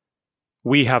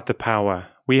we have the power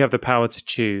to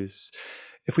choose.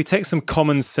 If we take some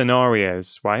common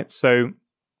scenarios, right? So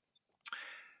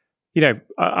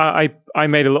I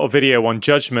made a little video on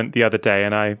judgment the other day,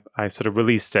 and I sort of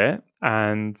released it,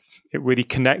 and it really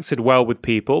connected well with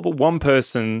people. But one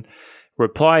person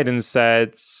replied and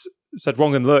said,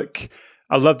 Rongan, look,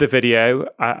 I love the video.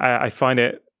 I find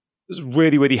it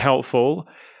really, really helpful.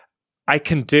 I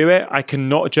can do it. I can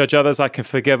not judge others. I can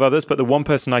forgive others. But the one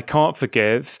person I can't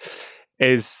forgive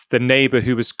is the neighbor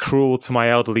who was cruel to my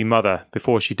elderly mother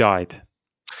before she died.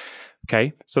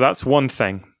 Okay, so that's one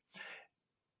thing.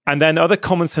 And then other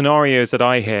common scenarios that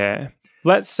I hear,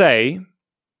 let's say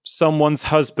someone's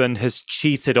husband has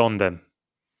cheated on them,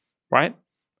 right?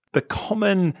 The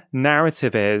common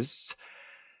narrative is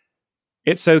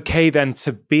it's okay then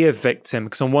to be a victim,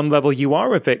 because on one level you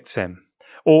are a victim,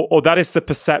 or that is the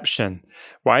perception,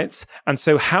 right? And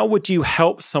so how would you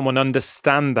help someone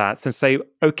understand that and say,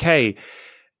 okay,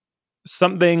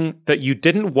 something that you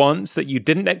didn't want, that you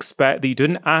didn't expect, that you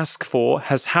didn't ask for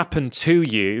has happened to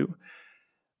you,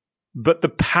 but the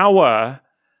power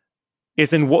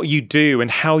is in what you do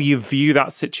and how you view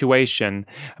that situation.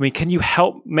 I mean, can you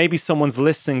help, maybe someone's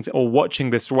listening to, or watching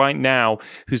this right now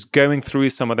who's going through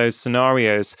some of those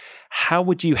scenarios? How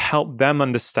would you help them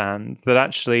understand that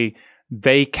actually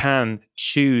they can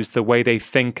choose the way they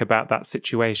think about that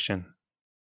situation?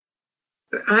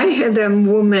 I had a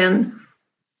woman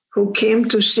who came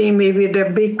to see me with a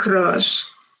big cross.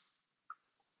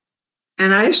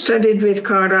 And I studied with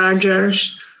Carl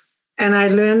Rogers, and I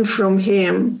learned from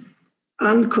him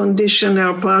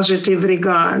unconditional positive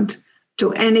regard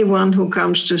to anyone who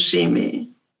comes to see me,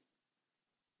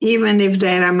 even if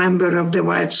they're a member of the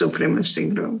white supremacy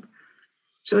group.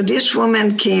 So this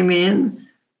woman came in,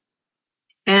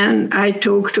 and I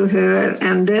talked to her,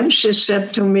 and then she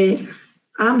said to me,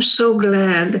 I'm so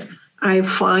glad I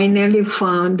finally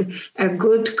found a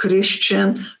good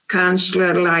Christian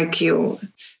counselor like you.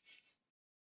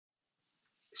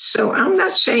 So I'm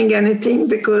not saying anything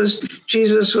because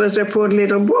Jesus was a poor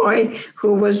little boy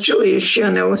who was Jewish,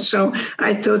 So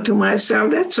I thought to myself,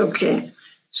 that's okay.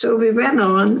 So we went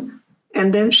on,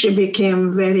 and then she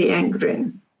became very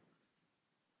angry.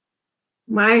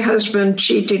 My husband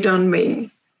cheated on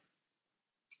me.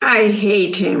 I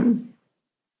hate him.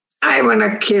 I want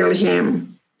to kill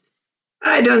him.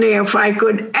 I don't know if I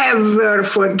could ever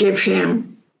forgive him.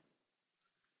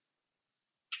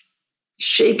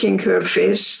 Shaking her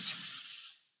fist.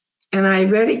 And I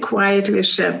very quietly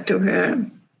said to her,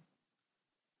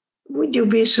 would you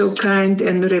be so kind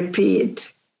and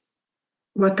repeat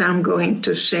what I'm going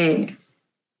to say?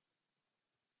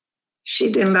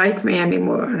 She didn't like me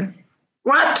anymore.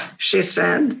 What? She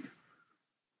said.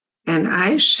 And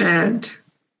I said,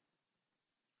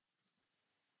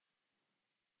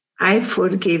 I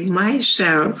forgive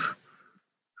myself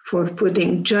for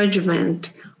putting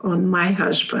judgment on my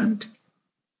husband.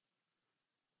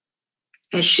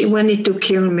 And she wanted to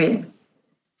kill me.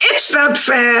 It's not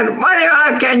fair.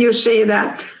 How can you say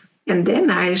that? And then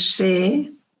I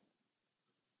say,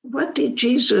 what did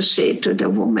Jesus say to the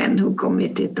woman who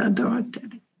committed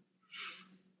adultery?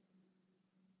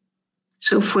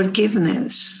 So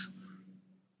forgiveness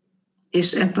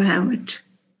is about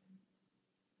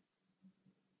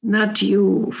not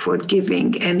you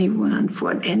forgiving anyone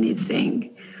for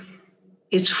anything.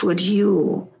 It's for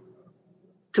you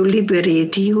to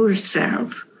liberate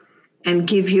yourself and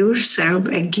give yourself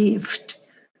a gift.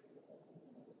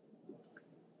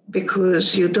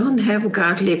 Because you don't have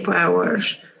godly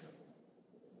powers.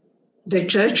 The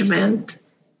judgment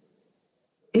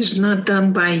is not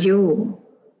done by you.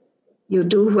 You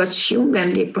do what's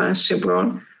humanly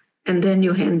possible, and then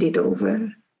you hand it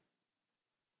over.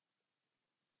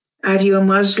 Are you a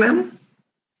Muslim?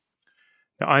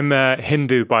 I'm a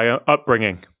Hindu by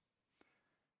upbringing.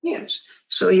 Yes.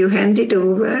 So you hand it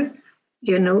over,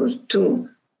 to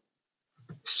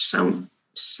some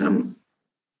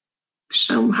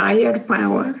higher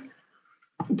power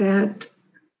that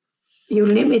you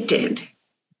limited.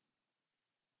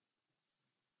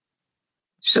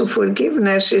 So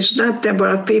forgiveness is not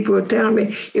about people tell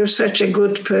me, you're such a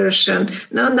good person.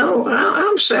 No,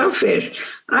 I'm selfish.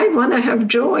 I want to have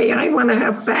joy. I want to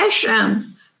have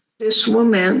passion. This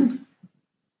woman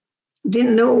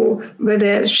didn't know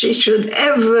whether she should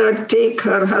ever take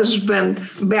her husband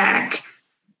back.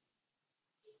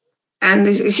 And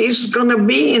he's going to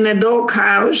be in a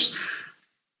doghouse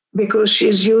because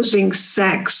she's using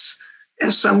sex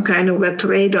as some kind of a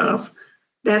trade-off.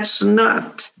 That's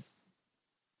not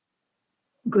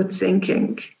good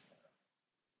thinking.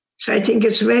 So I think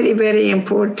it's very, very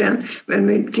important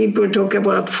when people talk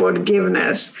about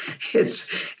forgiveness.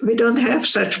 We don't have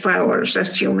such powers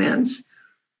as humans.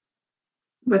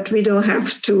 But we don't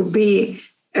have to be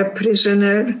a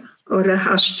prisoner or a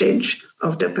hostage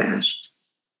of the past.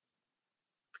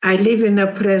 I live in the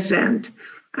present.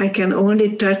 I can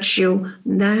only touch you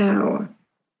now.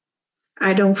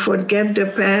 I don't forget the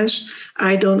past.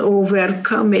 I don't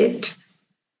overcome it.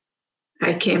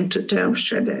 I came to terms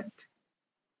with it.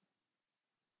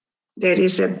 There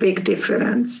is a big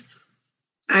difference.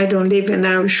 I don't live in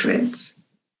Auschwitz.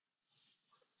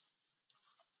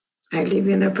 I live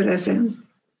in the present,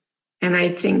 and I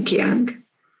think young,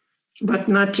 but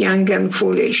not young and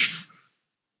foolish.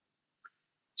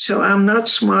 So I'm not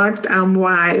smart, I'm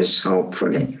wise,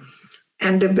 hopefully.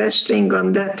 And the best thing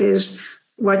on that is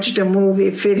watch the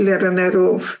movie Fiddler on a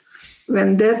Roof.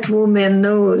 When that woman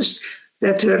knows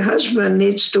that her husband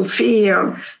needs to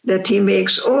feel that he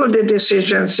makes all the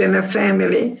decisions in a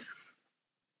family,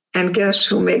 and guess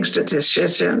who makes the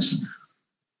decisions?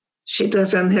 She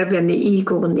doesn't have any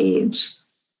ego needs.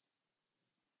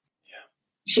 Yeah.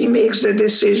 She makes the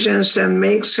decisions and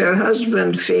makes her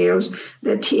husband feel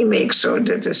that he makes all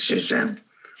the decisions.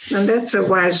 And that's a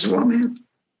wise woman.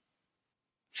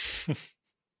 Yeah.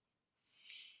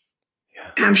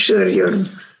 I'm sure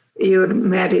you're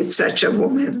married such a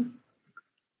woman.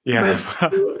 Yeah.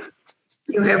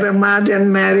 You have a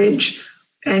modern marriage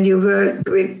and you work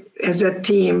as a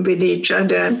team with each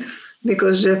other,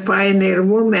 because the pioneer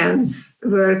woman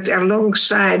worked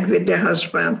alongside with the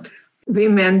husband.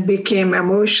 Women became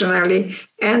emotionally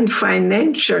and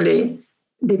financially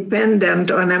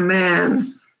dependent on a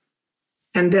man.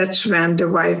 And that's when the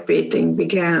wife beating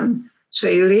began. So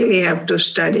you really have to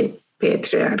study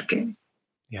patriarchy.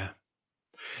 Yeah.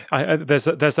 There's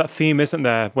that theme, isn't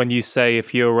there? When you say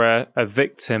if you're a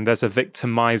victim, there's a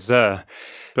victimizer.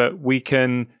 But we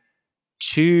can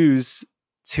choose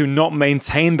to not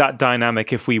maintain that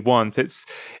dynamic if we want. It's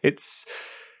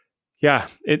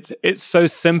so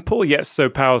simple yet so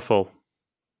powerful.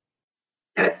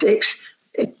 It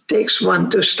takes one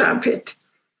to stop it.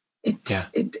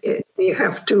 You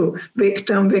have to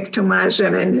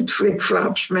victimizer, and it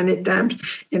flip-flops many times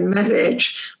in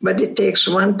marriage, but it takes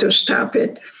one to stop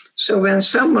it. So when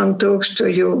someone talks to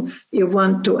you, you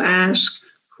want to ask,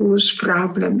 whose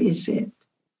problem is it?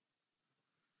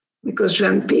 Because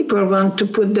when people want to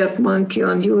put that monkey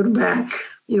on your back,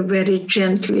 you very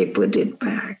gently put it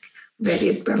back where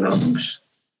it belongs.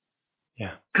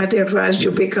 Yeah. Otherwise,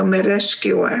 you become a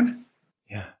rescuer.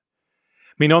 Yeah.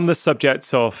 I mean, on the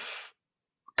subject of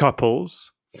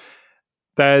couples,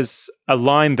 there's a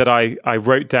line that I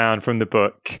wrote down from the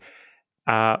book.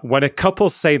 When a couple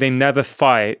say they never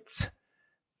fight,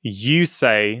 you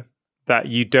say that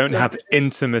you don't have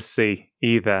intimacy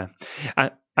either.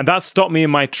 And that stopped me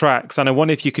in my tracks. And I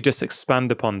wonder if you could just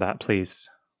expand upon that, please.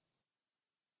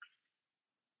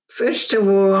 First of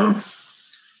all,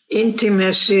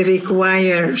 intimacy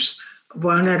requires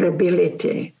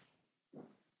vulnerability.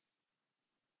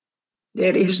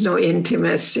 There is no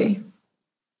intimacy.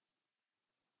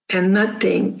 And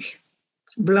nothing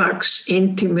blocks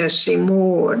intimacy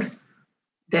more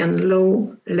than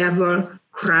low-level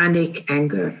chronic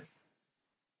anger.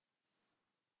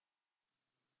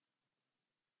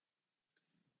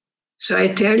 So I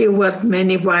tell you what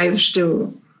many wives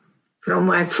do from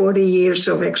my 40 years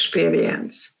of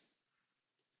experience.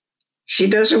 She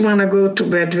doesn't want to go to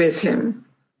bed with him.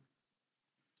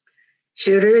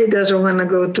 She really doesn't want to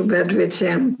go to bed with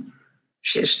him.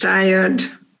 She's tired.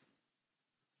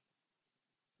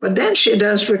 But then she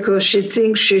does because she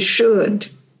thinks she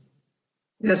should.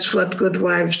 That's what good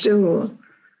wives do.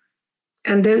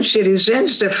 And then she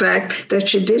resents the fact that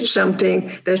she did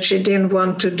something that she didn't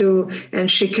want to do,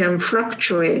 and she can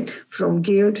fluctuate from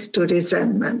guilt to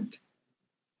resentment.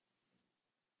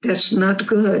 That's not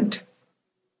good.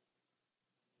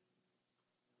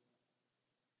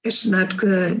 It's not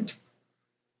good.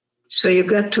 So you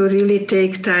got to really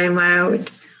take time out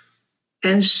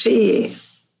and see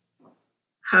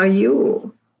how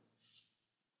you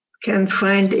can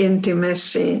find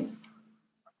intimacy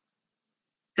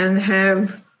and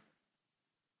have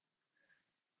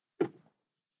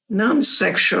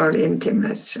non-sexual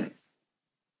intimacy.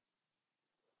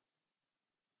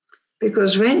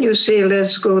 Because when you say,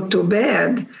 let's go to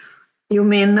bed, you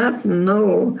may not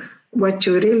know what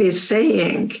you're really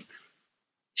saying.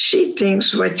 She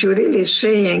thinks what you're really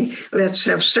saying, let's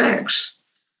have sex.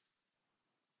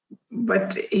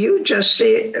 But you just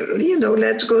say,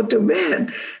 let's go to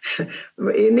bed.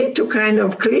 You need to kind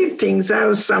of clear things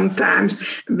out sometimes,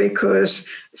 because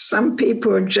some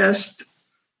people just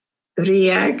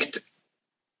react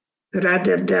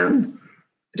rather than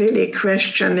really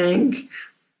questioning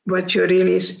what you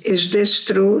really, is this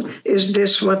true? Is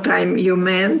this what you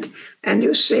meant? And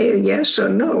you say yes or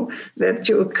no, that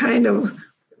you kind of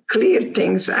clear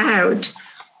things out,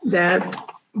 that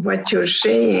what you're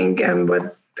saying and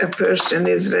what a person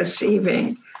is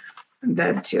receiving,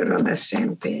 that you're on the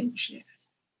same page.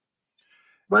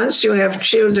 Once you have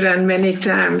children, many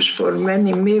times for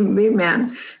many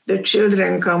women, the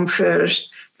children come first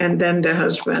and then the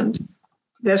husband.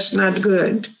 That's not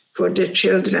good for the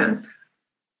children.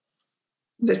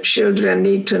 The children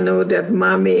need to know that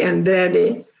mommy and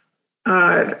daddy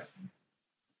are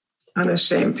on the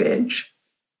same page.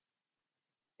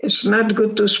 It's not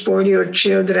good to spoil your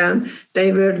children.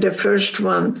 They were the first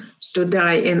one to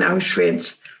die in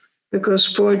Auschwitz, because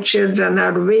poor children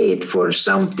are waiting for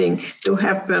something to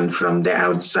happen from the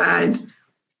outside.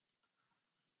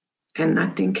 And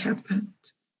nothing happened.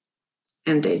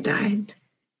 And they died.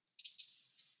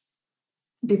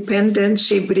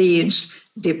 Dependency breeds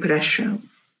depression.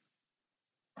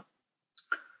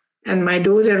 And my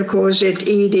daughter calls it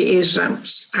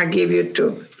ED-isms. I give you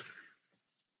two.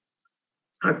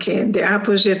 Okay, the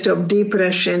opposite of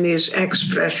depression is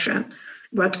expression.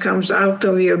 What comes out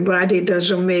of your body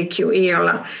doesn't make you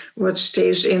ill. What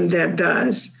stays in there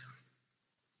does.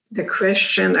 The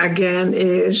question again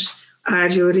is, are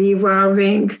you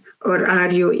revolving or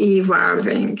are you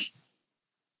evolving?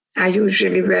 I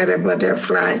usually wear a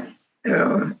butterfly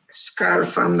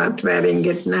scarf. I'm not wearing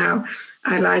it now.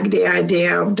 I like the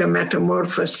idea of the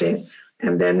metamorphosis.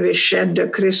 And then we shed the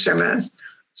chrysalis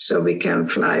so we can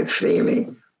fly freely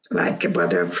like a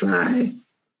butterfly.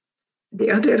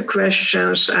 The other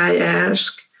questions I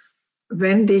ask,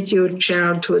 when did your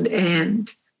childhood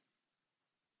end?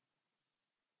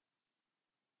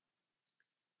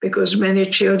 Because many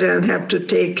children have to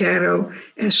take care of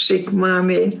a sick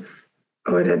mommy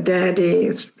or a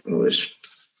daddy who's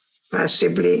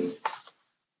possibly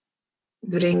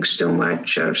drinks too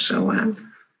much or so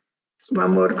on.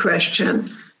 One more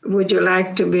question. Would you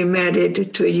like to be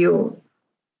married to you?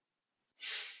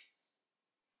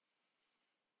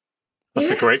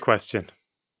 That's a great question.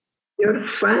 You're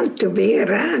fun to be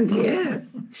around, yeah.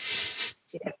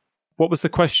 What was the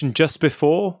question just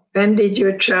before? When did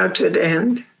your childhood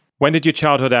end? When did your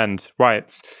childhood end?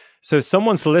 Right. So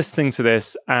someone's listening to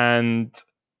this and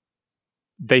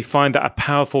they find that a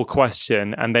powerful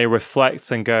question and they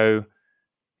reflect and go,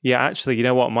 yeah, actually, you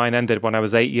know what? Mine ended when I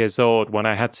was 8 years old, when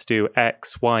I had to do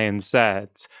X, Y, and Z.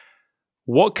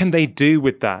 What can they do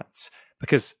with that?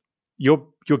 Because you're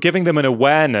giving them an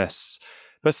awareness,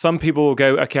 but some people will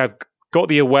go, okay, I've got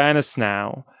the awareness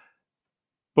now,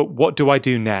 but what do I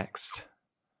do next?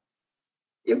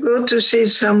 You go to see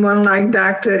someone like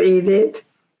Dr. Edith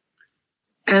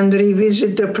and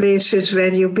revisit the places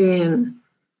where you've been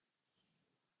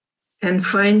and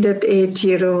find that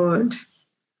 8-year-old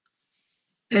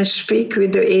and speak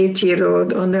with the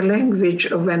 8-year-old on the language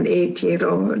of an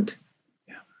 8-year-old.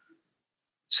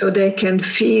 So they can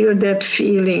feel that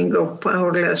feeling of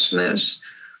powerlessness.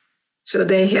 So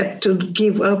they had to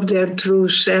give up their true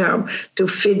self to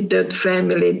fit that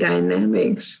family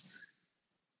dynamics.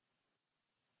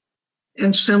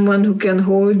 And someone who can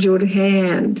hold your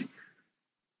hand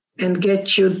and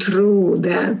get you through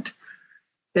that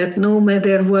no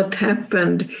matter what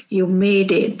happened, you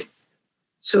made it.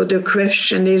 So the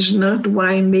question is not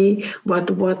why me, but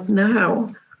what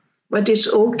now? But it's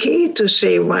okay to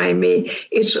say, why me?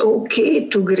 It's okay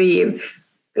to grieve,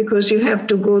 because you have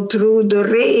to go through the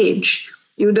rage.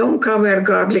 You don't cover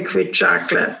garlic with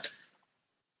chocolate.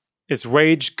 Is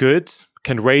rage good?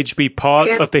 Can rage be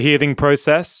part of the healing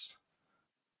process?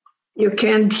 You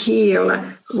can't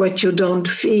heal what you don't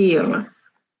feel.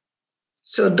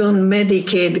 So don't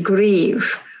medicate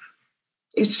grief.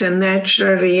 It's a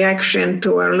natural reaction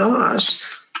to a loss,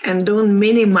 and don't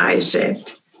minimize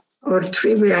it or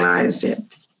trivialize it.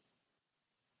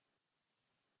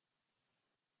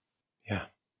 Yeah.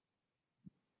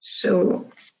 So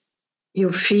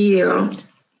you feel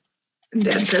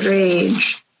that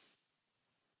rage,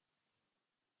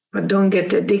 but don't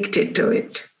get addicted to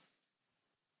it.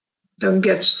 Don't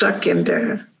get stuck in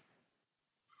there.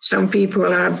 Some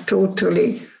people are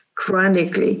totally,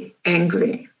 chronically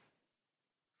angry.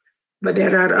 But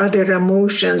there are other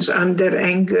emotions under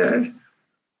anger.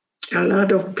 A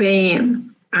lot of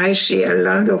pain. I see a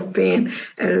lot of pain,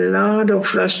 a lot of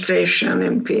frustration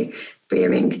and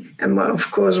feeling. And of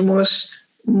course,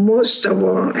 most of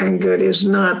all, anger is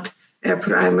not a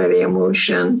primary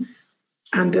emotion.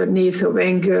 Underneath of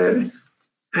anger,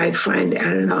 I find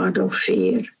a lot of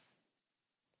fear.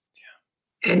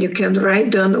 And you can write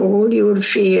down all your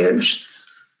fears.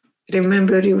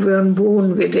 Remember, you weren't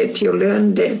born with it, you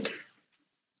learned it.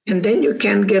 And then you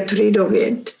can get rid of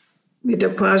it. with a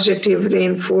positive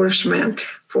reinforcement.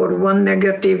 For one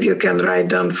negative, you can write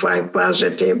down 5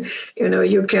 positive.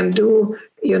 You can do,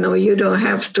 you don't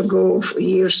have to go for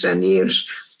years and years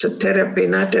to therapy,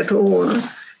 not at all.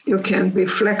 You can be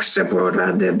flexible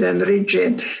rather than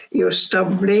rigid. You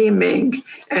stop blaming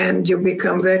and you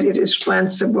become very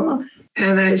responsible.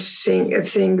 And I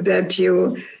think that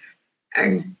you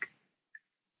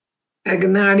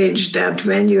acknowledge that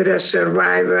when you're a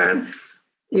survivor,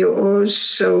 you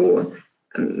also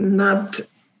not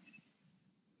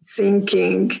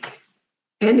thinking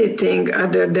anything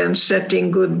other than setting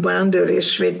good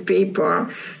boundaries with people,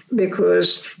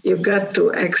 because you got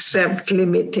to accept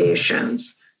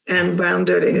limitations and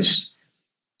boundaries.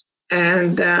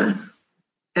 And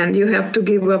you have to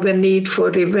give up a need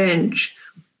for revenge,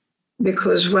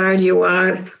 because while you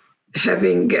are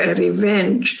having a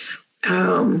revenge,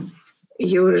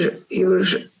 you're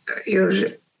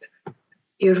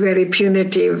very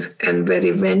punitive and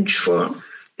very vengeful,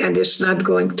 and it's not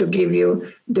going to give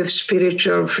you the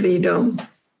spiritual freedom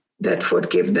that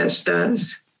forgiveness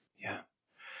does. Yeah.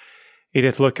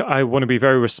 Edith, look, I want to be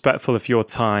very respectful of your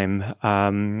time.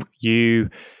 You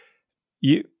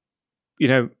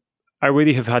know, I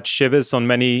really have had shivers on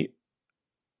many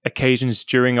occasions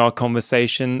during our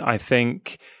conversation. I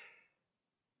think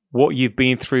what you've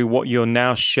been through, what you're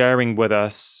now sharing with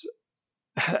us,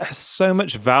 has so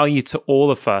much value to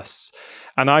all of us.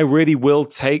 And I really will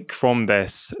take from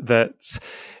this that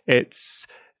it's,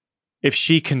 if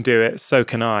she can do it, so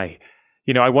can I.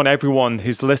 I want everyone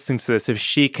who's listening to this, if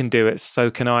she can do it, so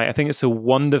can I. I think it's a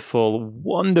wonderful,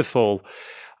 wonderful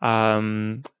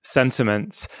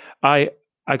sentiment. I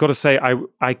got to say,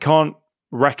 I can't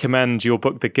recommend your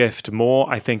book, The Gift, more.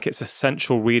 I think it's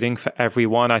essential reading for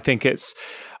everyone. I think it's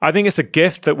a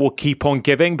gift that will keep on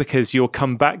giving, because you'll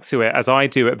come back to it, as I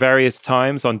do, at various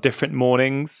times on different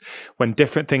mornings when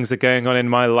different things are going on in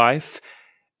my life.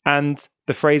 And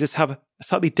the phrases have a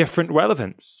slightly different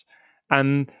relevance.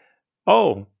 And,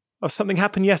 something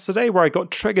happened yesterday where I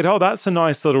got triggered. Oh, that's a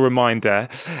nice little reminder.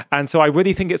 And so I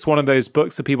really think it's one of those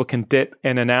books that people can dip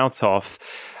in and out of.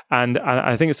 And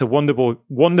I think it's a wonderful,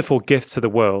 wonderful gift to the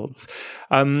world.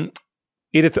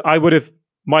 Edith,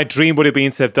 my dream would have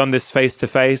been to have done this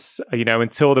face-to-face.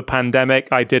 Until the pandemic,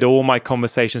 I did all my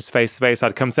conversations face-to-face.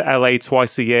 I'd come to LA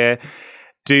twice a year,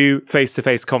 do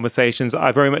face-to-face conversations.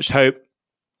 I very much hope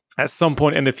at some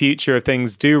point in the future, if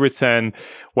things do return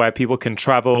where people can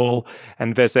travel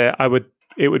and visit,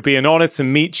 it would be an honor to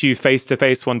meet you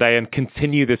face-to-face one day and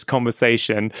continue this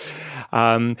conversation.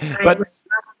 But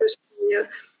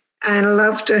I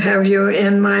love to have you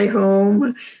in my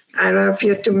home. I love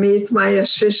you to meet my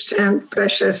assistant,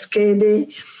 Precious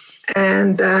Katie,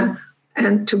 and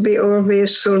to be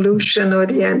always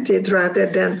solution-oriented rather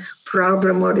than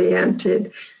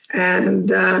problem-oriented,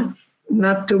 and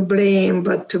not to blame,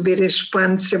 but to be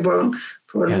responsible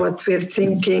for what we're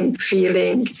thinking,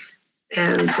 feeling,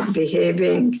 and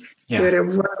behaving. Yeah. You're a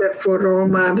wonderful role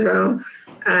model.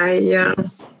 I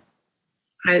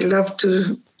love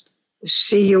to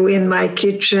see you in my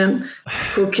kitchen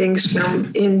cooking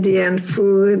some Indian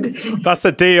food. That's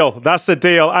a deal. That's a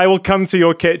deal. I will come to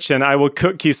your kitchen. I will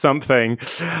cook you something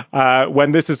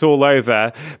when this is all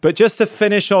over. But just to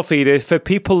finish off, Edith, for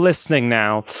people listening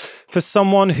now, for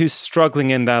someone who's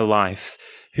struggling in their life,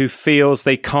 who feels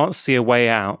they can't see a way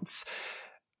out,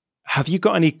 have you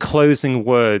got any closing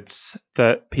words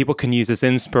that people can use as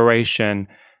inspiration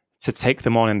to take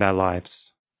them on in their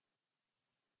lives?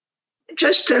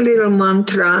 Just a little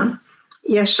mantra.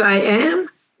 Yes, I am.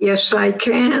 Yes, I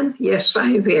can. Yes,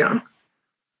 I will.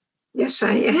 Yes,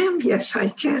 I am. Yes, I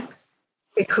can.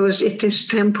 Because it is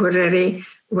temporary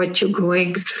what you're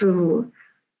going through.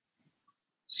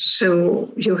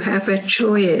 So you have a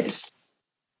choice.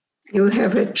 You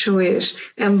have a choice.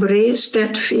 Embrace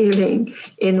that feeling.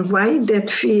 Invite that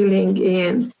feeling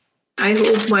in. I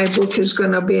hope my book is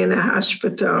going to be in a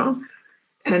hospital.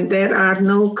 And there are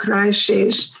no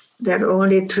crises. There are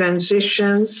only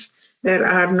transitions. There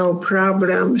are no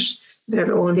problems.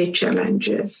 There are only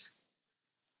challenges.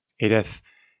 Edith,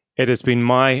 it has been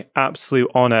my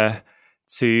absolute honor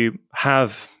to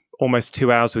have almost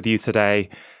 2 hours with you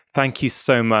today. Thank you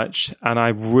so much. And I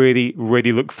really,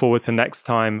 really look forward to next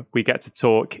time we get to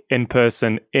talk in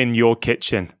person in your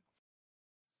kitchen.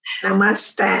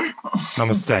 Namaste.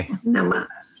 Namaste. Namaste.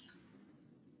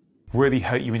 Really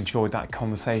hope you enjoyed that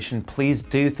conversation. Please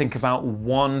do think about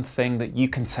one thing that you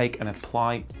can take and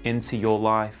apply into your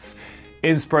life.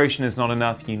 Inspiration is not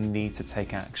enough. You need to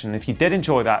take action. If you did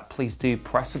enjoy that, please do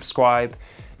press subscribe,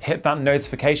 hit that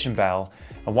notification bell,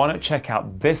 and why not check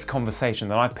out this conversation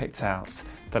that I picked out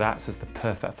that acts as the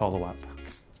perfect follow-up.